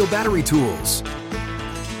of Steel battery tools.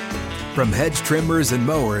 From hedge trimmers and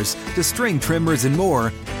mowers to string trimmers and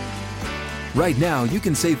more, right now you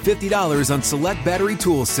can save $50 on select battery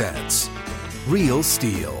tool sets. Real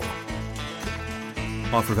Steel.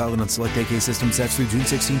 Offer valid on select AK system sets through June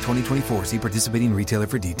 16, 2024. See participating retailer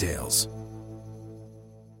for details.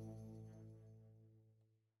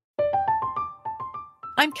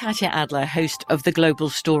 I'm Katya Adler, host of The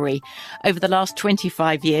Global Story. Over the last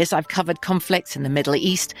 25 years, I've covered conflicts in the Middle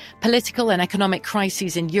East, political and economic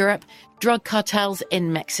crises in Europe, drug cartels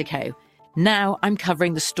in Mexico. Now I'm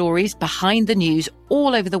covering the stories behind the news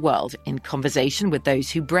all over the world in conversation with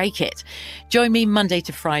those who break it. Join me Monday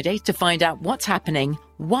to Friday to find out what's happening,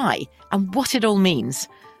 why, and what it all means.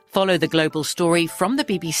 Follow The Global Story from the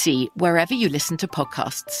BBC wherever you listen to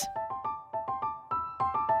podcasts.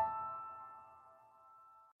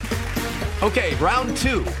 Okay, round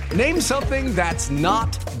two. Name something that's not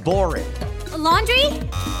boring. A laundry?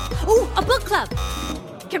 Ooh, a book club.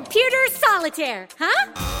 Computer solitaire,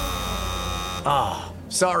 huh? Ah, oh,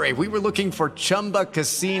 sorry, we were looking for Chumba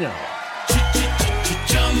Casino.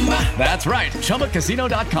 That's right,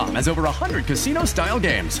 ChumbaCasino.com has over 100 casino-style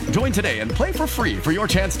games. Join today and play for free for your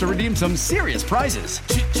chance to redeem some serious prizes.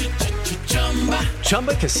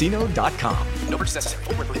 ChumbaCasino.com. No purchase necessary.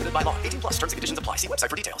 Void where prohibited by law. 18 plus. Terms and conditions apply. See website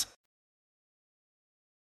for details.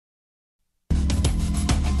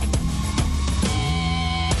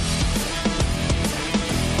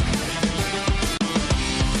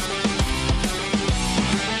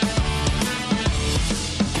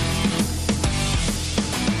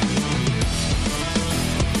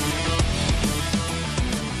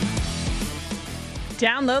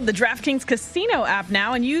 Download the DraftKings Casino app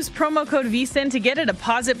now and use promo code VSIN to get a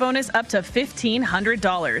deposit bonus up to $1,500.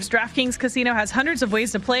 DraftKings Casino has hundreds of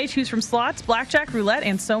ways to play. Choose from slots, blackjack, roulette,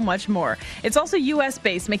 and so much more. It's also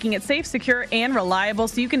U.S.-based, making it safe, secure, and reliable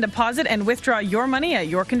so you can deposit and withdraw your money at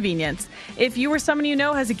your convenience. If you or someone you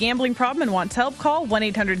know has a gambling problem and wants help, call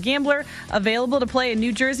 1-800-GAMBLER. Available to play in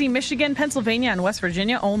New Jersey, Michigan, Pennsylvania, and West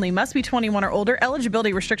Virginia only. Must be 21 or older.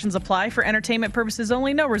 Eligibility restrictions apply. For entertainment purposes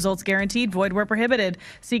only. No results guaranteed. Void where prohibited.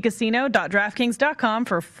 See casino.draftkings.com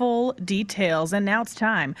for full details. And now it's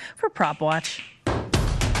time for Prop Watch.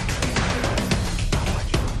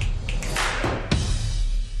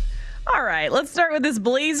 All right, let's start with this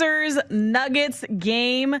Blazers-Nuggets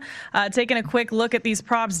game. Taking a quick look at these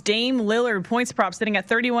props. Dame Lillard, points prop sitting at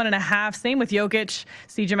 31.5. Same with Jokic.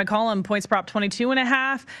 CJ McCollum, points prop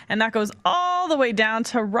 22.5. And that goes all the way down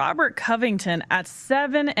to Robert Covington at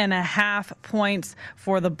 7.5 points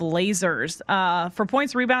for the Blazers. For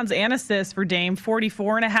points, rebounds, and assists for Dame,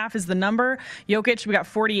 44.5 is the number. Jokic, we got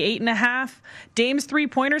 48.5. Dame's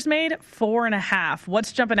three-pointers made, 4.5.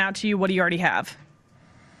 What's jumping out to you? What do you already have?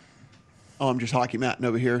 Oh, I'm just hockey Matt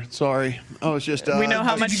over here. Sorry. I was just. We know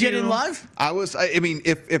how much you get in live? I mean,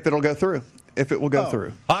 if it'll go through. If it will go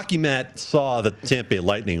through. Hockey Matt saw the Tampa Bay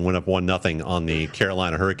Lightning went up 1-0 on the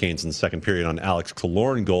Carolina Hurricanes in the second period on Alex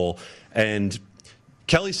Killorn goal. And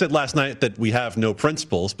Kelly said last night that we have no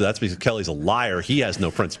principles, but that's because Kelly's a liar. He has no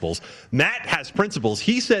principles. Matt has principles.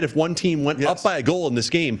 He said if one team went up by a goal in this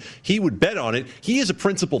game, he would bet on it. He is a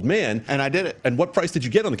principled man. And I did it. And what price did you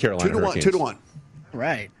get on the Carolina Hurricanes? 2-1.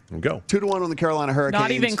 Right. Go 2-1 on the Carolina Hurricanes.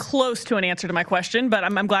 Not even close to an answer to my question, but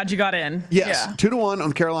I'm glad you got in. Yes, 2-1 on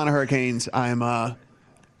the Carolina Hurricanes.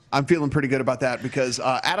 I'm feeling pretty good about that because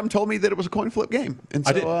Adam told me that it was a coin flip game. And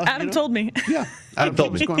so, I did. Adam told me. Yeah, Adam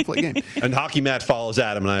told me it was a coin flip game. And Hockey Matt follows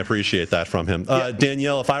Adam, and I appreciate that from him.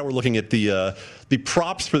 Danielle, if I were looking at the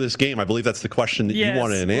props for this game, I believe that's the question that you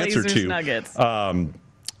wanted an answer to. Nuggets.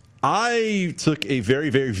 I took a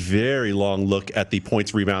very, very, very long look at the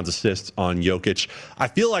points, rebounds, assists on Jokic. I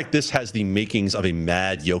feel like this has the makings of a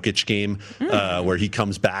mad Jokic game where he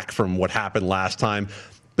comes back from what happened last time.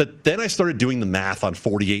 But then I started doing the math on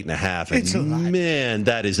 48.5, and man,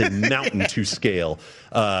 that is a mountain to scale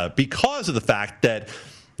because of the fact that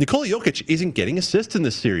Nikola Jokic isn't getting assists in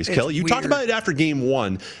this series. Kelly, you talked about it after game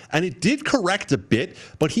one, and it did correct a bit,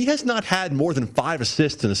 but he has not had more than 5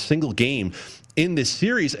 assists in a single game in this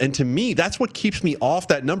series. And to me, that's what keeps me off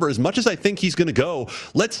that number. As much as I think he's going to go,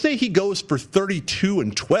 let's say he goes for 32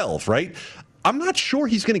 and 12, right? I'm not sure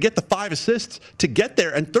he's going to get the 5 assists to get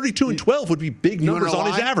there, and 32 and 12 would be big numbers on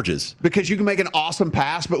his averages. Because you can make an awesome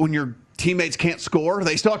pass, but when your teammates can't score,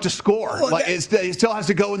 they still have to score. Well, it still has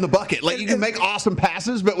to go in the bucket. Like you can make awesome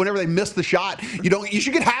passes, but whenever they miss the shot, you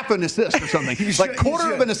should get half an assist or something.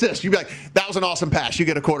 Quarter of an assist. You'd be like, that was an awesome pass. You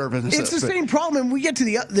get a quarter of an assist. It's the same problem. And we get to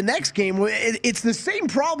the next game. It's the same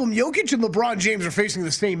problem. Jokic and LeBron James are facing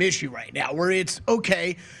the same issue right now, where it's,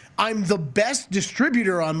 okay, I'm the best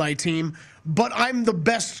distributor on my team, but I'm the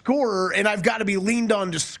best scorer, and I've got to be leaned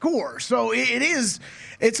on to score. So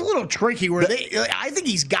it's a little tricky where I think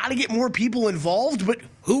he's got to get more people involved, but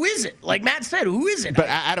who is it? Like Matt said, who is it? But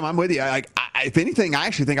Adam, I'm with you. If anything, I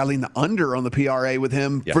actually think I lean the under on the PRA with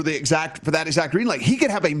him for that exact reason. Like he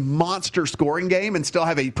could have a monster scoring game and still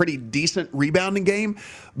have a pretty decent rebounding game.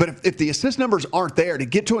 But if the assist numbers aren't there, to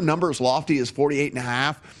get to a number as lofty as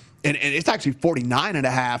 48.5, and it's actually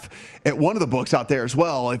 49.5 at one of the books out there as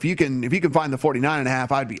well. If you can find the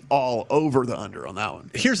 49.5, I'd be all over the under on that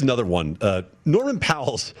one. Here's another one. Norman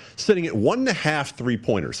Powell's sitting at 1.5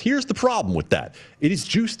 3-pointers. Here's the problem with that. It is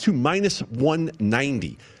juiced to minus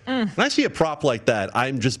 190. When I see a prop like that,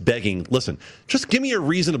 I'm just begging, listen, just give me a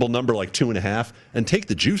reasonable number like 2.5 and take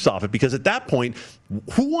the juice off it, because at that point,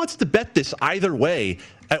 who wants to bet this either way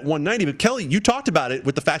at 190? But Kelly, you talked about it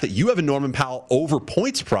with the fact that you have a Norman Powell over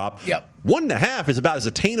points prop. Yep. 1.5 is about as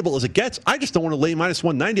attainable as it gets. I just don't want to lay minus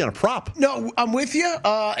 190 on a prop. No, I'm with you.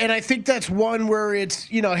 And I think that's one where it's,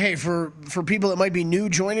 hey, for people that might be new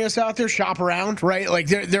joining us out there, shop around, right? Like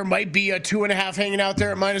there might be a 2.5 hanging out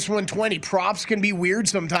there at minus 120. Props can be weird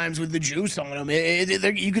sometimes with the juice on them.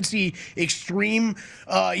 You could see extreme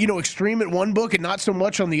at one book and not so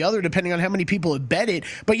much on the other, depending on how many people have bet it.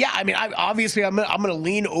 But yeah, I mean, I'm going to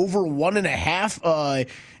lean over 1.5.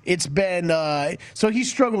 It's been so he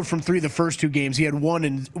struggled from 3 the first 2 games. He had 1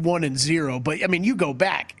 and 0. But I mean, you go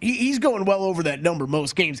back, he's going well over that number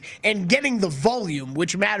most games and getting the volume,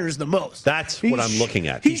 which matters the most. That's what I'm looking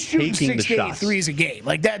at. He's shooting taking 6 to 8 threes a game.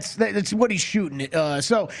 Like that's what he's shooting.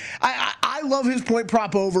 So I I love his point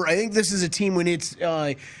prop over. I think this is a team when it's,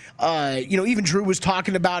 even Drew was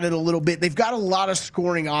talking about it a little bit. They've got a lot of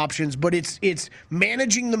scoring options, but it's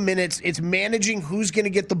managing the minutes. It's managing who's going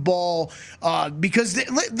to get the ball because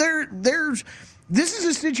this is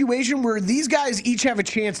a situation where these guys each have a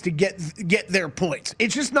chance to get their points.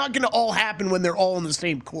 It's just not going to all happen when they're all in the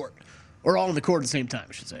same court. Or all on the court at the same time,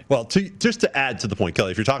 I should say. Well, just to add to the point,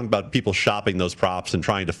 Kelly, if you're talking about people shopping those props and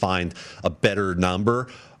trying to find a better number,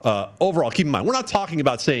 overall, keep in mind, we're not talking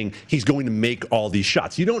about saying he's going to make all these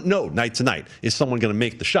shots. You don't know night to night, is someone going to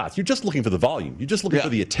make the shots? You're just looking for the volume. You're just looking for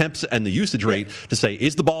the attempts and the usage rate to say,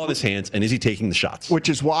 is the ball in his hands and is he taking the shots? Which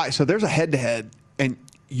is why, so there's a head-to-head, and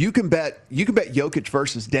you can bet Jokic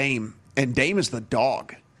versus Dame, and Dame is the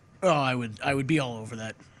dog. Oh, I would be all over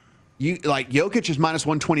that. Jokic is minus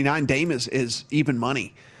 129. Dame is even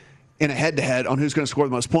money in a head-to-head on who's going to score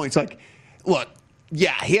the most points. Look,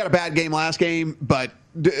 yeah, he had a bad game last game, but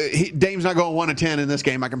Dame's not going 1 of 10 in this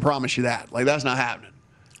game. I can promise you that. That's not happening.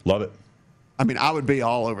 Love it. I mean, I would be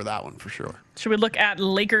all over that one for sure. Should we look at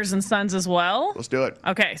Lakers and Suns as well? Let's do it.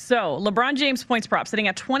 Okay, so LeBron James points prop sitting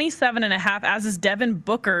at 27.5, as is Devin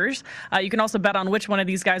Booker's. You can also bet on which one of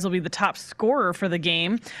these guys will be the top scorer for the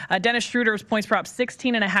game. Dennis Schroeder's points prop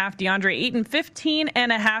 16.5, DeAndre Ayton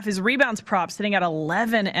 15.5. His rebounds prop sitting at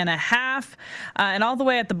 11.5. And all the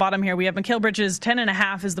way at the bottom here, we have Mikal Bridges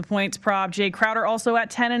 10.5 is the points prop. Jay Crowder also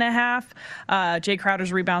at 10.5. Jay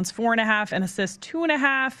Crowder's rebounds 4.5 and assists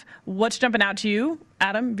 2.5. What's jumping out to you,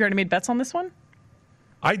 Adam? Have you already made bets on this one?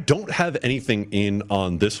 I don't have anything in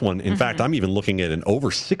on this one. In fact, I'm even looking at an over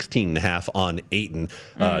 16.5 on Ayton.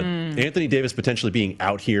 Anthony Davis potentially being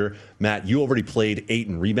out here. Matt, you already played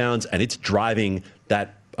Ayton rebounds, and it's driving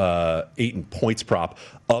that Ayton points prop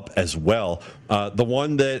up as well. The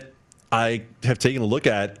one that I have taken a look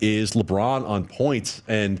at is LeBron on points,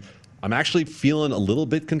 and I'm actually feeling a little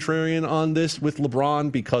bit contrarian on this with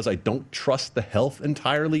LeBron because I don't trust the health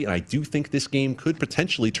entirely, and I do think this game could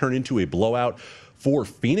potentially turn into a blowout for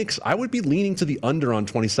Phoenix. I would be leaning to the under on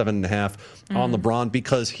 27.5 on LeBron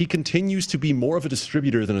because he continues to be more of a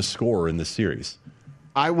distributor than a scorer in this series.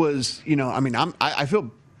 I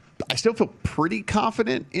still feel pretty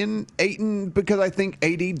confident in Ayton because I think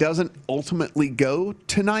AD doesn't ultimately go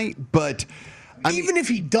tonight, but even if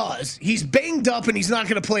he does, he's banged up and he's not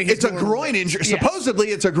going to play his It's a groin injury. Yes. Supposedly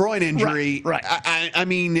it's a groin injury. Right. I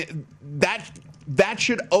mean, that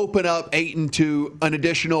should open up Ayton to an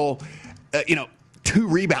additional, 2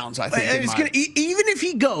 rebounds, I think. Even if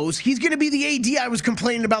he goes, he's going to be the AD I was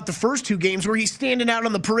complaining about the first 2 games where he's standing out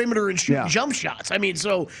on the perimeter and shooting jump shots. I mean,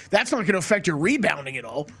 so that's not going to affect your rebounding at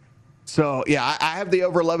all. So, yeah, I have the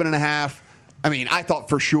over 11.5. I mean, I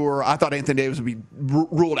thought Anthony Davis would be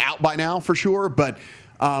ruled out by now for sure, but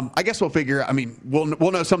I guess we'll figure. I mean,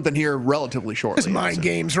 we'll know something here relatively shortly. It's mind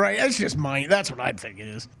games, right? It's just mind. That's what I think it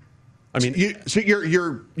is. I mean,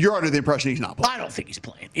 you're under the impression he's not playing. I don't think he's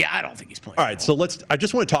playing. Yeah, I don't think he's playing. All right, so I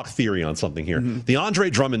just want to talk theory on something here. The Andre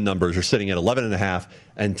Drummond numbers are sitting at 11.5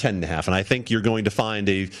 and 10.5, and I think you're going to find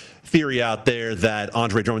a theory out there that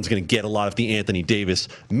Andre Drummond's going to get a lot of the Anthony Davis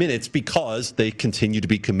minutes because they continue to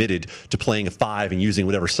be committed to playing a 5 and using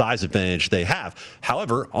whatever size advantage they have.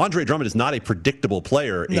 However, Andre Drummond is not a predictable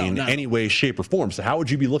player in any way, shape, or form. So how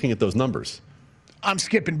would you be looking at those numbers? I'm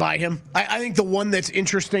skipping by him. I think the one that's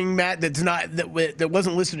interesting, Matt, that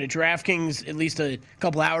wasn't listed at DraftKings at least a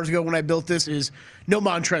couple hours ago when I built this is no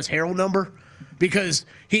Montrezl Harrell number because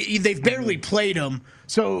they've barely played him.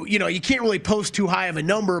 So, you can't really post too high of a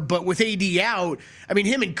number. But with AD out, I mean,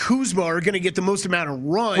 him and Kuzma are going to get the most amount of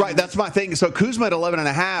run. Right, that's my thing. So Kuzma at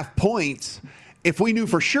 11.5 points. If we knew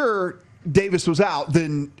for sure Davis was out,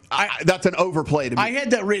 then that's an overplay to me. I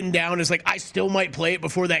had that written down as I still might play it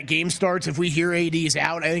before that game starts. If we hear AD is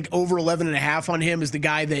out, I think over 11.5 on him is the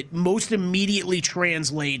guy that most immediately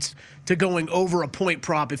translates to going over a point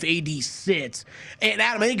prop if AD sits. And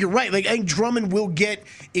Adam, I think you're right. I think Drummond will get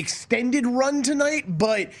extended run tonight,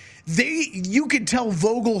 but you could tell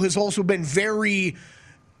Vogel has also been very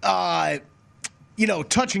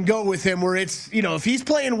touch and go with him where it's, if he's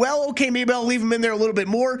playing well, okay, maybe I'll leave him in there a little bit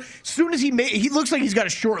more. As soon as he looks like he's got a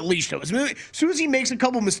short leash, though. As soon as he makes a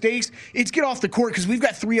couple mistakes, it's get off the court because we've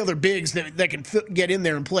got 3 other bigs that can get in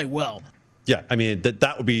there and play well. Yeah, I mean,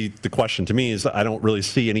 that would be the question to me is I don't really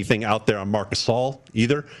see anything out there on Marc Gasol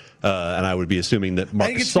either. And I would be assuming that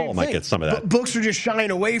Marc Gasol might get some of that. Books are just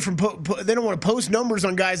shying away from they don't want to post numbers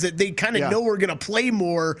on guys that they kind of know are going to play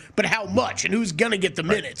more, but how much and who's going to get the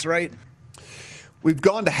minutes, right? We've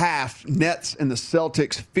gone to half. Nets and the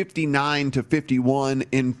Celtics 59-51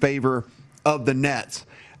 in favor of the Nets.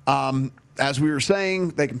 as we were saying,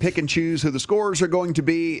 they can pick and choose who the scorers are going to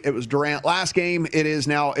be. It was Durant last game.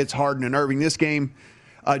 It's Harden and Irving this game.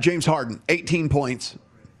 James Harden, 18 points,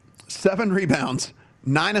 7 rebounds,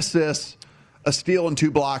 9 assists, a steal and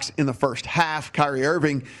 2 blocks in the first half. Kyrie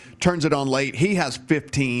Irving turns it on late. He has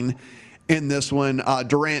 15 in this one.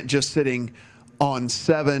 Durant just sitting on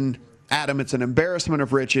 7. Adam, it's an embarrassment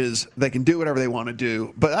of riches. They can do whatever they want to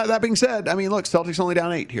do. But that being said, I mean, look, Celtics only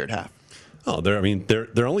down 8 here at half. Oh,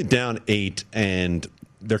 they're only down 8 and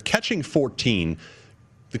they're catching 14.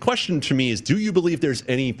 The question to me is, do you believe there's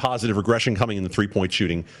any positive regression coming in the three-point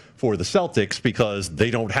shooting for the Celtics, because they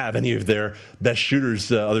don't have any of their best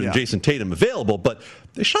shooters other than Jason Tatum available, but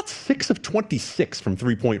they shot 6 of 26 from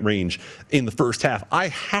three-point range in the first half. I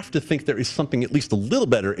have to think there is something at least a little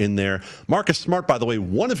better in there. Marcus Smart, by the way,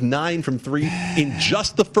 1 of 9 from 3 in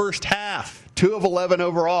just the first half. 2 of 11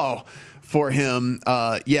 overall for him.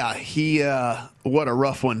 What a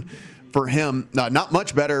rough one for him. Not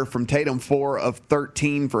much better from Tatum. 4 of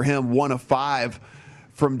 13 for him. 1 of 5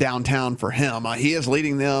 from downtown for him. He is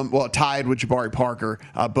leading them, tied with Jabari Parker.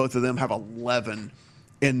 Both of them have 11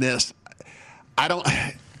 in this.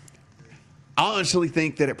 I honestly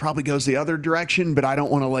think that it probably goes the other direction, but I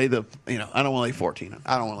don't want to lay I don't want to lay 14.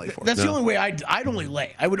 I don't want to lay 14. That's the only way I'd only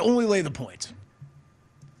lay. I would only lay the points.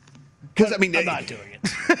 Because I'm not doing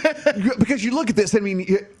it. Because you look at this,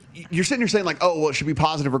 you're sitting here saying like, oh, well, it should be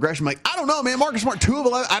positive regression. I'm like, I don't know, man. Marcus Smart, 2 of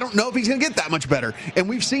 11. I don't know if he's going to get that much better. And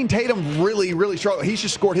we've seen Tatum really, really struggle. He's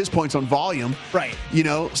just scored his points on volume, right?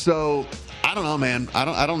 So I don't know, man.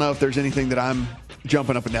 I don't know if there's anything that I'm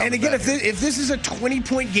jumping up and down. And again, if this is a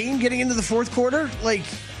 20-point game getting into the fourth quarter, like,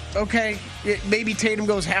 okay, maybe Tatum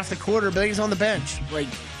goes half the quarter, but he's on the bench. Like,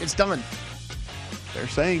 it's done. They're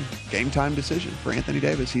saying game time decision for Anthony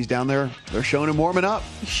Davis. He's down there. They're showing him warming up.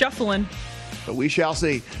 Shuffling. But we shall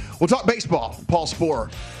see. We'll talk baseball. Paul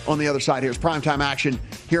Sporer on the other side. Here's primetime action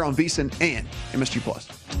here on VSiN and MSG Plus.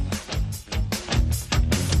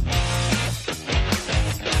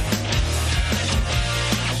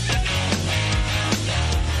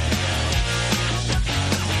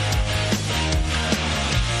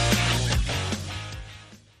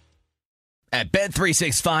 At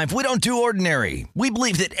Bet365, we don't do ordinary. We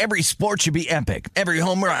believe that every sport should be epic. Every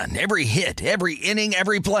home run, every hit, every inning,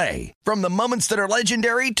 every play. From the moments that are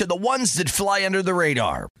legendary to the ones that fly under the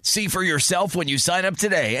radar. See for yourself when you sign up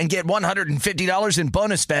today and get $150 in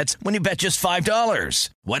bonus bets when you bet just $5.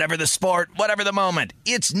 Whatever the sport, whatever the moment,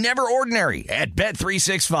 it's never ordinary at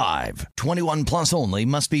Bet365. 21 plus only.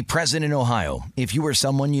 Must be present in Ohio. If you or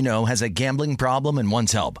someone you know has a gambling problem and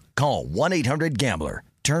wants help, call 1-800-GAMBLER.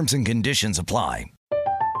 Terms and conditions apply.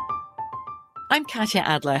 I'm Katya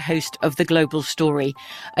Adler, host of The Global Story.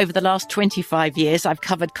 Over the last 25 years, I've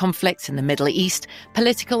covered conflicts in the Middle East,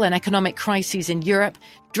 political and economic crises in Europe,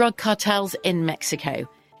 drug cartels in Mexico.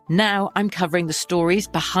 Now I'm covering the stories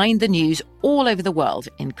behind the news all over the world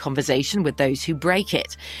in conversation with those who break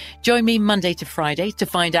it. Join me Monday to Friday to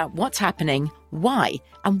find out what's happening, why,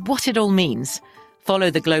 and what it all means.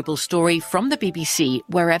 Follow The Global Story from the BBC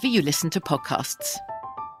wherever you listen to podcasts.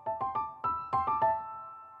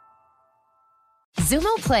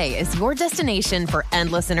 Xumo Play is your destination for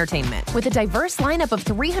endless entertainment. With a diverse lineup of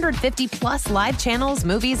 350-plus live channels,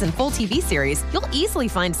 movies, and full TV series, you'll easily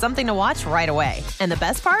find something to watch right away. And the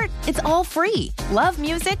best part? It's all free. Love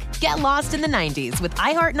music? Get lost in the 90s with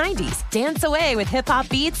iHeart 90s, dance away with hip-hop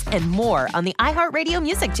beats, and more on the iHeartRadio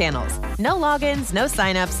music channels. No logins, no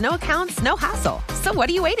signups, no accounts, no hassle. So what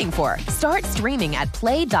are you waiting for? Start streaming at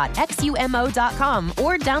play.xumo.com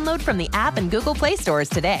or download from the app and Google Play stores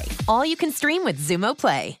today. All you can stream with Xumo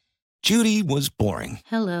Play. Judy was boring.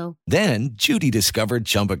 Hello. Then Judy discovered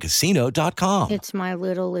ChumbaCasino.com. It's my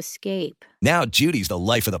little escape. Now Judy's the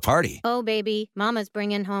life of the party. Oh, baby, mama's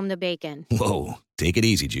bringing home the bacon. Whoa, take it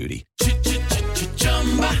easy, Judy.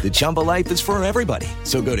 The Chumba life is for everybody.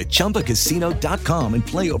 So go to ChumbaCasino.com and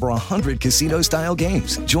play over 100 casino-style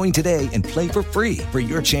games. Join today and play for free for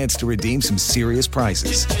your chance to redeem some serious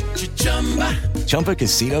prizes.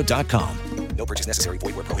 ChumbaCasino.com. No purchase necessary.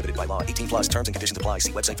 Void where prohibited by law. 18 plus terms and conditions apply.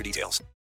 See website for details.